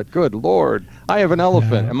want them, but good lord, I have an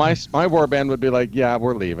elephant. And my warband would be like, yeah,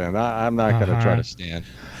 we're leaving. I'm not going to try to stand.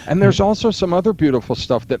 And there's also some other beautiful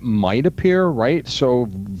stuff that might appear, right? So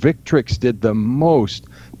Victrix did the most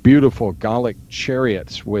beautiful Gallic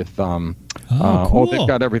chariots with cool. they've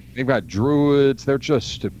got everything. They've got druids. They're just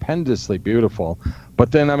stupendously beautiful.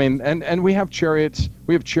 But then, I mean, and we have chariots.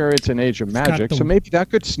 We have chariots in Age of Magic, so maybe that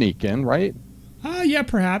could sneak in, right? Yeah,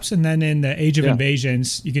 perhaps. And then in the Age of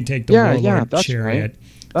Invasions, you can take the Warlord chariot. Right.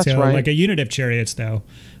 That's right. Like a unit of chariots, though.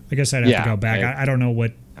 I guess I'd have to go back. Right. I don't know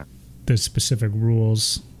what the specific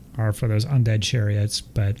rules are for those undead chariots,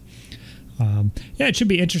 but it should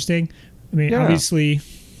be interesting. I mean, obviously,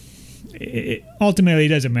 it ultimately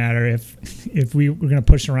doesn't matter if we're going to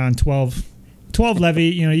push around 12 levy.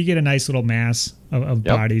 You get a nice little mass of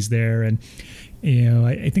bodies there, and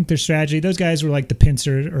I think their strategy. Those guys were like the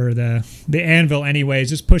pincer or the anvil, anyways.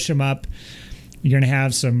 Just push them up. You're going to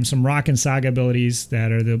have some rock and saga abilities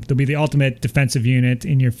that are they'll be the ultimate defensive unit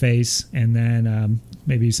in your face, and then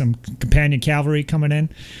maybe some companion cavalry coming in.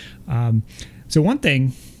 So one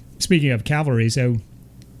thing, speaking of cavalry, so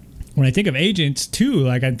when I think of agents too,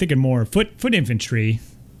 like I'm thinking more foot infantry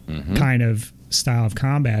kind of style of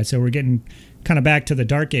combat. So we're getting kind of back to the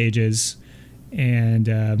Dark Ages and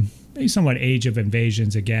maybe somewhat Age of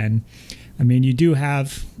Invasions again. I mean, you do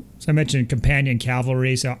have, so I mentioned companion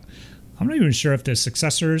cavalry. So I'm not even sure if the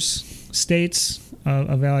successors states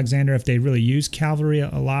of Alexander, if they really use cavalry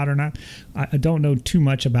a lot or not. I don't know too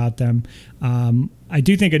much about them. I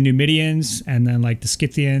do think of Numidians and then like the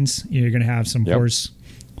Scythians. You're going to have some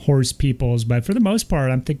horse peoples, but for the most part,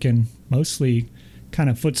 I'm thinking mostly kind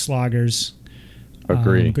of foot sloggers.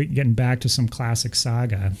 Agree. Getting back to some classic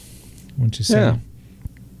saga, wouldn't you say?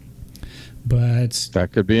 But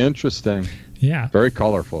that could be interesting. Yeah. Very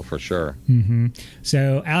colorful for sure. Mm-hmm.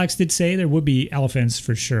 So Alex did say there would be elephants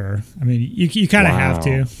for sure. I mean, you kind of have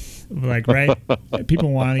to, like, right?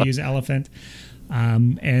 People want to use elephant.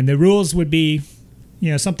 And the rules would be,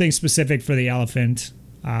 something specific for the elephant.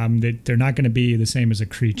 That they're not going to be the same as a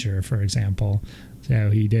creature, for example.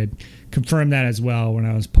 So he did confirm that as well when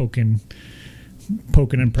I was poking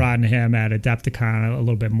and prodding him at Adepticon a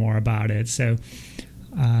little bit more about it. So,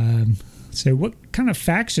 so what kind of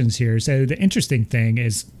factions here? So the interesting thing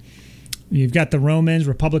is you've got the Romans,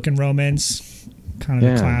 Republican Romans, kind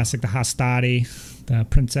of the classic, the Hastati, the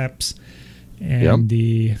Princeps, and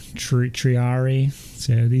the Triari.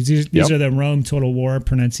 So these are the Rome Total War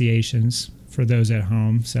pronunciations for those at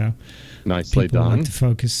home. So nicely people done. like to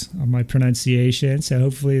focus on my pronunciation. So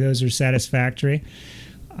hopefully those are satisfactory.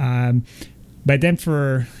 But then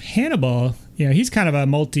for Hannibal, he's kind of a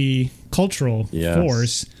multicultural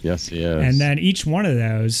force. Yes, he is. And then each one of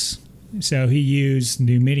those, so he used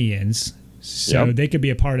Numidians, so they could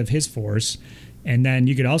be a part of his force. And then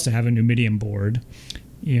you could also have a Numidian board.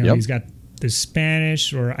 He's got the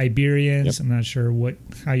Spanish or Iberians. I'm not sure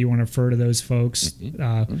how you want to refer to those folks.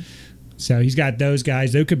 So he's got those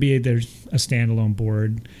guys. They could be a standalone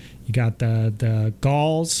board. You got the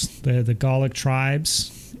Gauls, the Gallic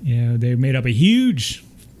tribes. They made up a huge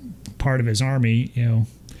part of his army,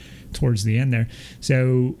 towards the end there.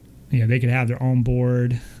 So, they could have their own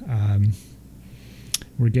board.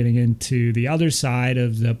 We're getting into the other side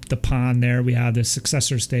of the pond there. We have the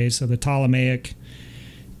successor states, so the Ptolemaic,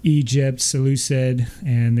 Egypt, Seleucid,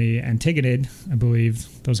 and the Antigonid. I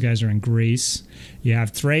believe those guys are in Greece. You have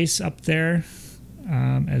Thrace up there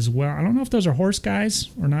as well. I don't know if those are horse guys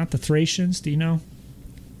or not, the Thracians. Do you know?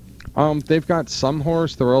 They've got some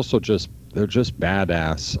horse. They're just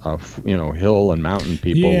badass, hill and mountain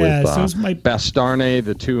people with bastarnae,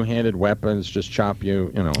 the two-handed weapons, just chop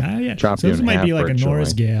you, chop so you in half. Those might be like a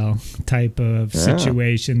Norse Gale type of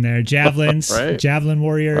situation there. Javelins, javelin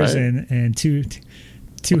warriors, and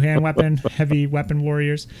two-hand weapon, heavy weapon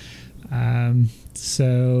warriors.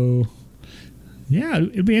 So,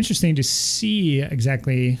 it'd be interesting to see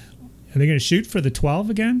exactly. Are they going to shoot for the 12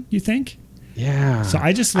 again, you think? Yeah. So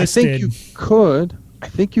I just listed. I think you could. I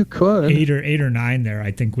think you could. eight or nine there,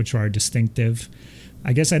 I think, which are distinctive.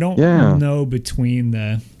 I guess I don't know between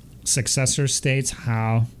the successor states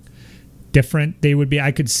how different they would be.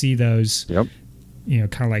 I could see those, Yep. you know,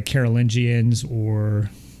 kind of like Carolingians or,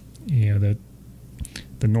 you know,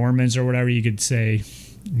 the Normans or whatever. You could say,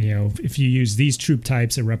 you know, if you use these troop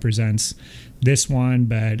types, it represents this one,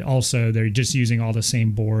 but also they're just using all the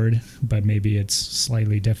same board, but maybe it's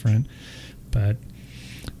slightly different. But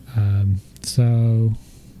so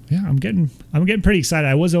yeah, I'm getting pretty excited.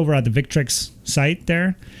 I was over at the Victrix site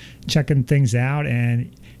there, checking things out,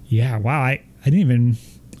 and yeah, wow, I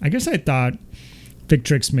guess I thought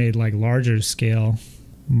Victrix made like larger scale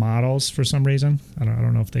models for some reason. I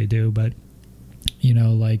don't know if they do, but you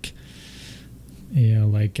know, like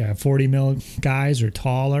 40 mil guys or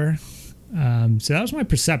taller. So that was my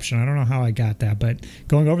perception. I don't know how I got that, but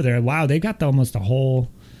going over there, wow, they got almost the whole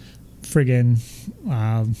friggin'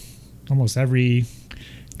 almost every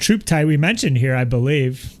troop type we mentioned here. I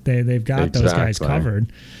believe they've got those guys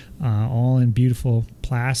covered, all in beautiful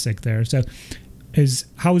plastic there. So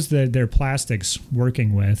how's their plastics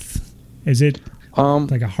working with? Is it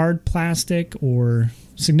like a hard plastic or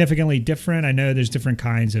significantly different? I know there's different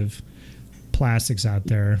kinds of plastics out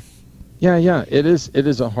there. Yeah, it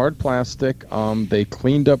is a hard plastic. They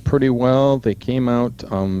cleaned up pretty well. They came out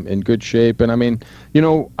in good shape. And I mean, you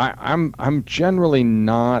know, I'm generally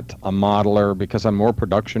not a modeler because I'm more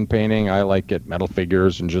production painting. I like get metal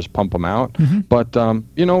figures and just pump them out. Mm-hmm. But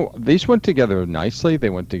you know, these went together nicely.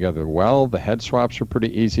 They went together well. The head swaps were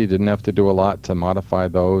pretty easy. Didn't have to do a lot to modify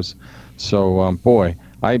those. So boy,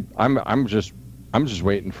 I'm just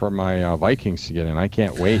waiting for my Vikings to get in. I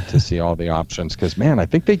can't wait to see all the options because, man, I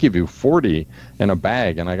think they give you 40 in a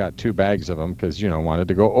bag, and I got 2 bags of them because, you know, wanted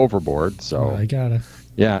to go overboard. So I gotta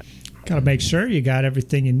make sure you got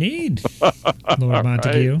everything you need, Lord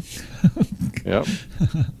Montague. Yep.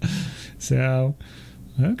 So,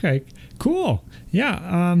 okay, cool.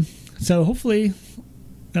 Yeah. So hopefully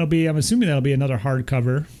I'm assuming that'll be another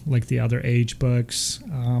hardcover like the other Age books.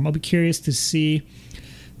 I'll be curious to see.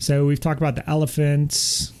 So we've talked about the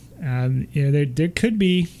elephants. You know, there could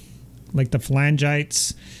be like the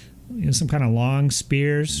phalangites, you know, some kind of long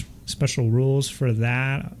spears, special rules for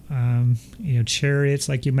that. You know, chariots,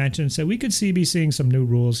 like you mentioned. So we could be seeing some new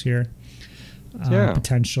rules here,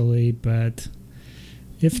 potentially. But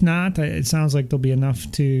if not, it sounds like there'll be enough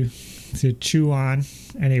to chew on,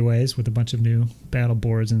 anyways, with a bunch of new battle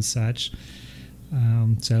boards and such.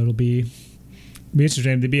 So it'll be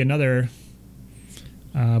interesting. There'll be another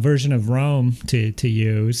version of Rome to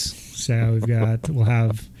use. So we'll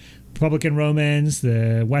have Republican Romans,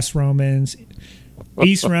 the West Romans,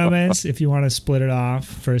 East Romans, if you want to split it off,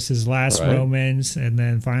 versus last Romans, and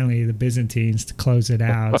then finally the Byzantines to close it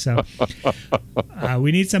out. So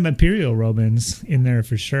we need some Imperial Romans in there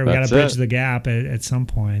for sure. We got to bridge the gap at some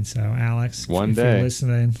point. So Alex, if you're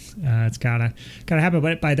listening, it's gotta happen.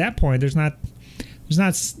 But by that point, there's not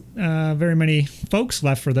very many folks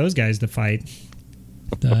left for those guys to fight.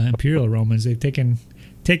 The Imperial Romans, they've taken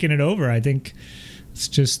it over. I think it's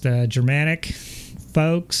just Germanic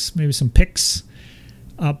folks, maybe some Picts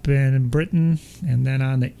up in Britain, and then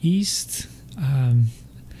on the east,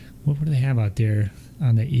 what do they have out there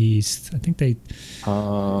on the east? I think they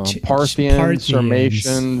Parthians,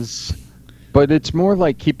 Sarmatians, but it's more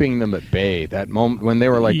like keeping them at bay. That moment when they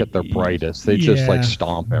were like at their brightest, they just like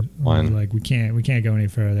stomp everyone. Like we can't go any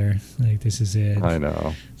further. Like this is it. I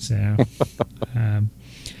know. So,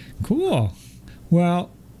 cool.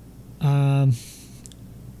 Well, I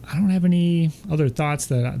don't have any other thoughts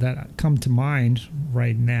that come to mind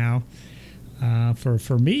right now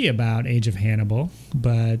for me about Age of Hannibal.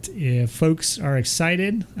 But if folks are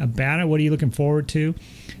excited about it, what are you looking forward to?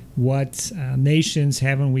 What nations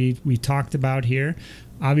haven't we talked about here?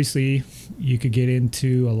 Obviously, you could get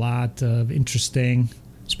into a lot of interesting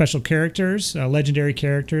special characters, legendary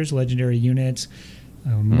units,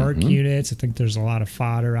 merc units. I think there's a lot of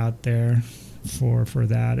fodder out there for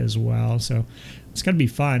that as well. So it's going to be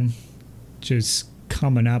fun just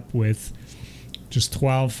coming up with just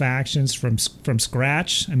 12 factions from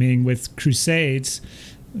scratch. I mean, with Crusades,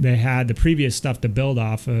 they had the previous stuff to build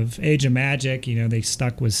off of. Age of Magic, you know, they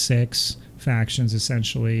stuck with 6 factions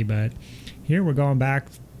essentially, but here we're going back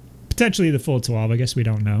potentially the full 12. I guess we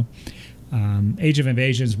don't know. Age of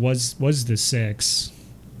Invasions was the 6,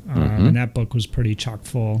 and that book was pretty chock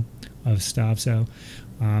full of stuff. So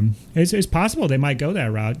it's possible they might go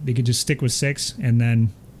that route. They could just stick with 6 and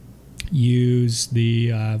then use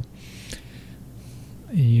the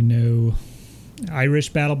Irish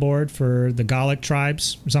battle board for the Gallic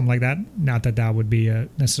tribes or something like that. Not that would be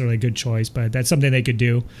necessarily a good choice, but that's something they could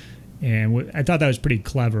do And I thought that was pretty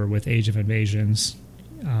clever with Age of Invasions,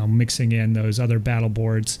 mixing in those other battle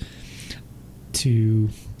boards to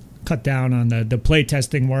cut down on the play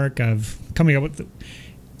testing work of coming up with.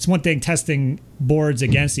 It's one thing testing boards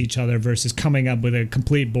against each other versus coming up with a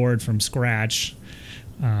complete board from scratch.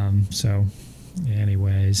 So,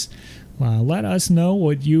 anyways, let us know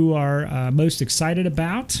what you are most excited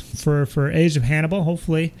about for Age of Hannibal.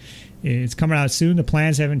 Hopefully, it's coming out soon. The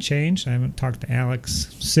plans haven't changed. I haven't talked to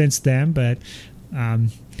Alex since then, but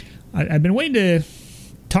I've been waiting to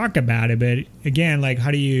talk about it. But again, like, how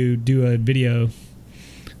do you do a video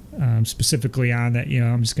specifically on that?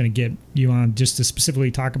 I'm just going to get you on just to specifically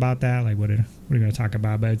talk about that. Like, what are we going to talk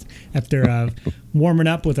about? But after warming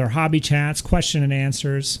up with our hobby chats, question and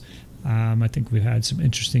answers, I think we've had some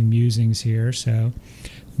interesting musings here. So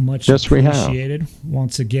much appreciated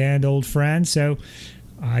once again, old friend. So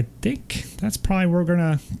I think that's probably where we're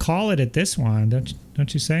going to call it at this one.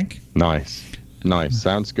 Don't you think? Nice.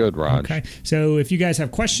 Sounds good, Rodge. Okay. So if you guys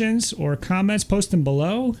have questions or comments, post them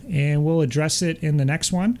below, and we'll address it in the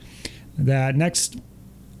next one. The next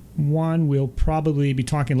one, we'll probably be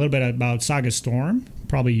talking a little bit about Saga Storm,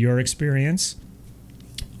 probably your experience.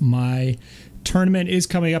 My tournament is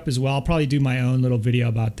coming up as well. I'll probably do my own little video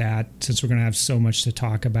about that since we're going to have so much to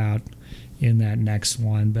talk about in that next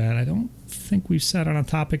one. But I don't think we've set on a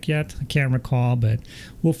topic yet. I can't recall, but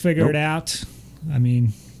we'll figure it out. I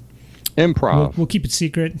mean, improv. We'll keep it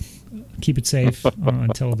secret, keep it safe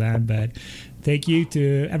until then. But thank you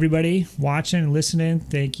to everybody watching and listening.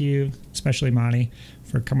 Thank you, especially Monty,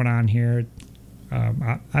 for coming on here.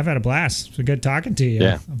 I've had a blast. It's been good talking to you.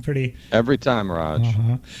 Yeah. I'm pretty. Every time, Rodge.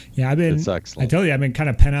 Yeah, It's excellent. I told you, I've been kind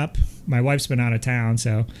of pent up. My wife's been out of town,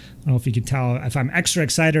 so I don't know if you can tell if I'm extra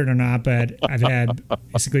excited or not, but I've had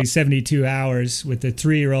basically 72 hours with the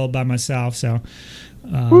 3-year-old by myself. So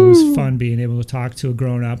it was fun being able to talk to a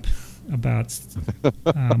grown-up about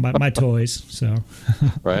my toys. So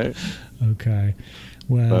right. Okay.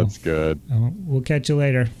 Well, that's good. We'll catch you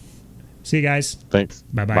later. See you guys. Thanks.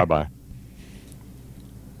 Bye-bye. Bye-bye.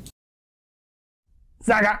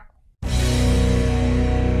 Saga.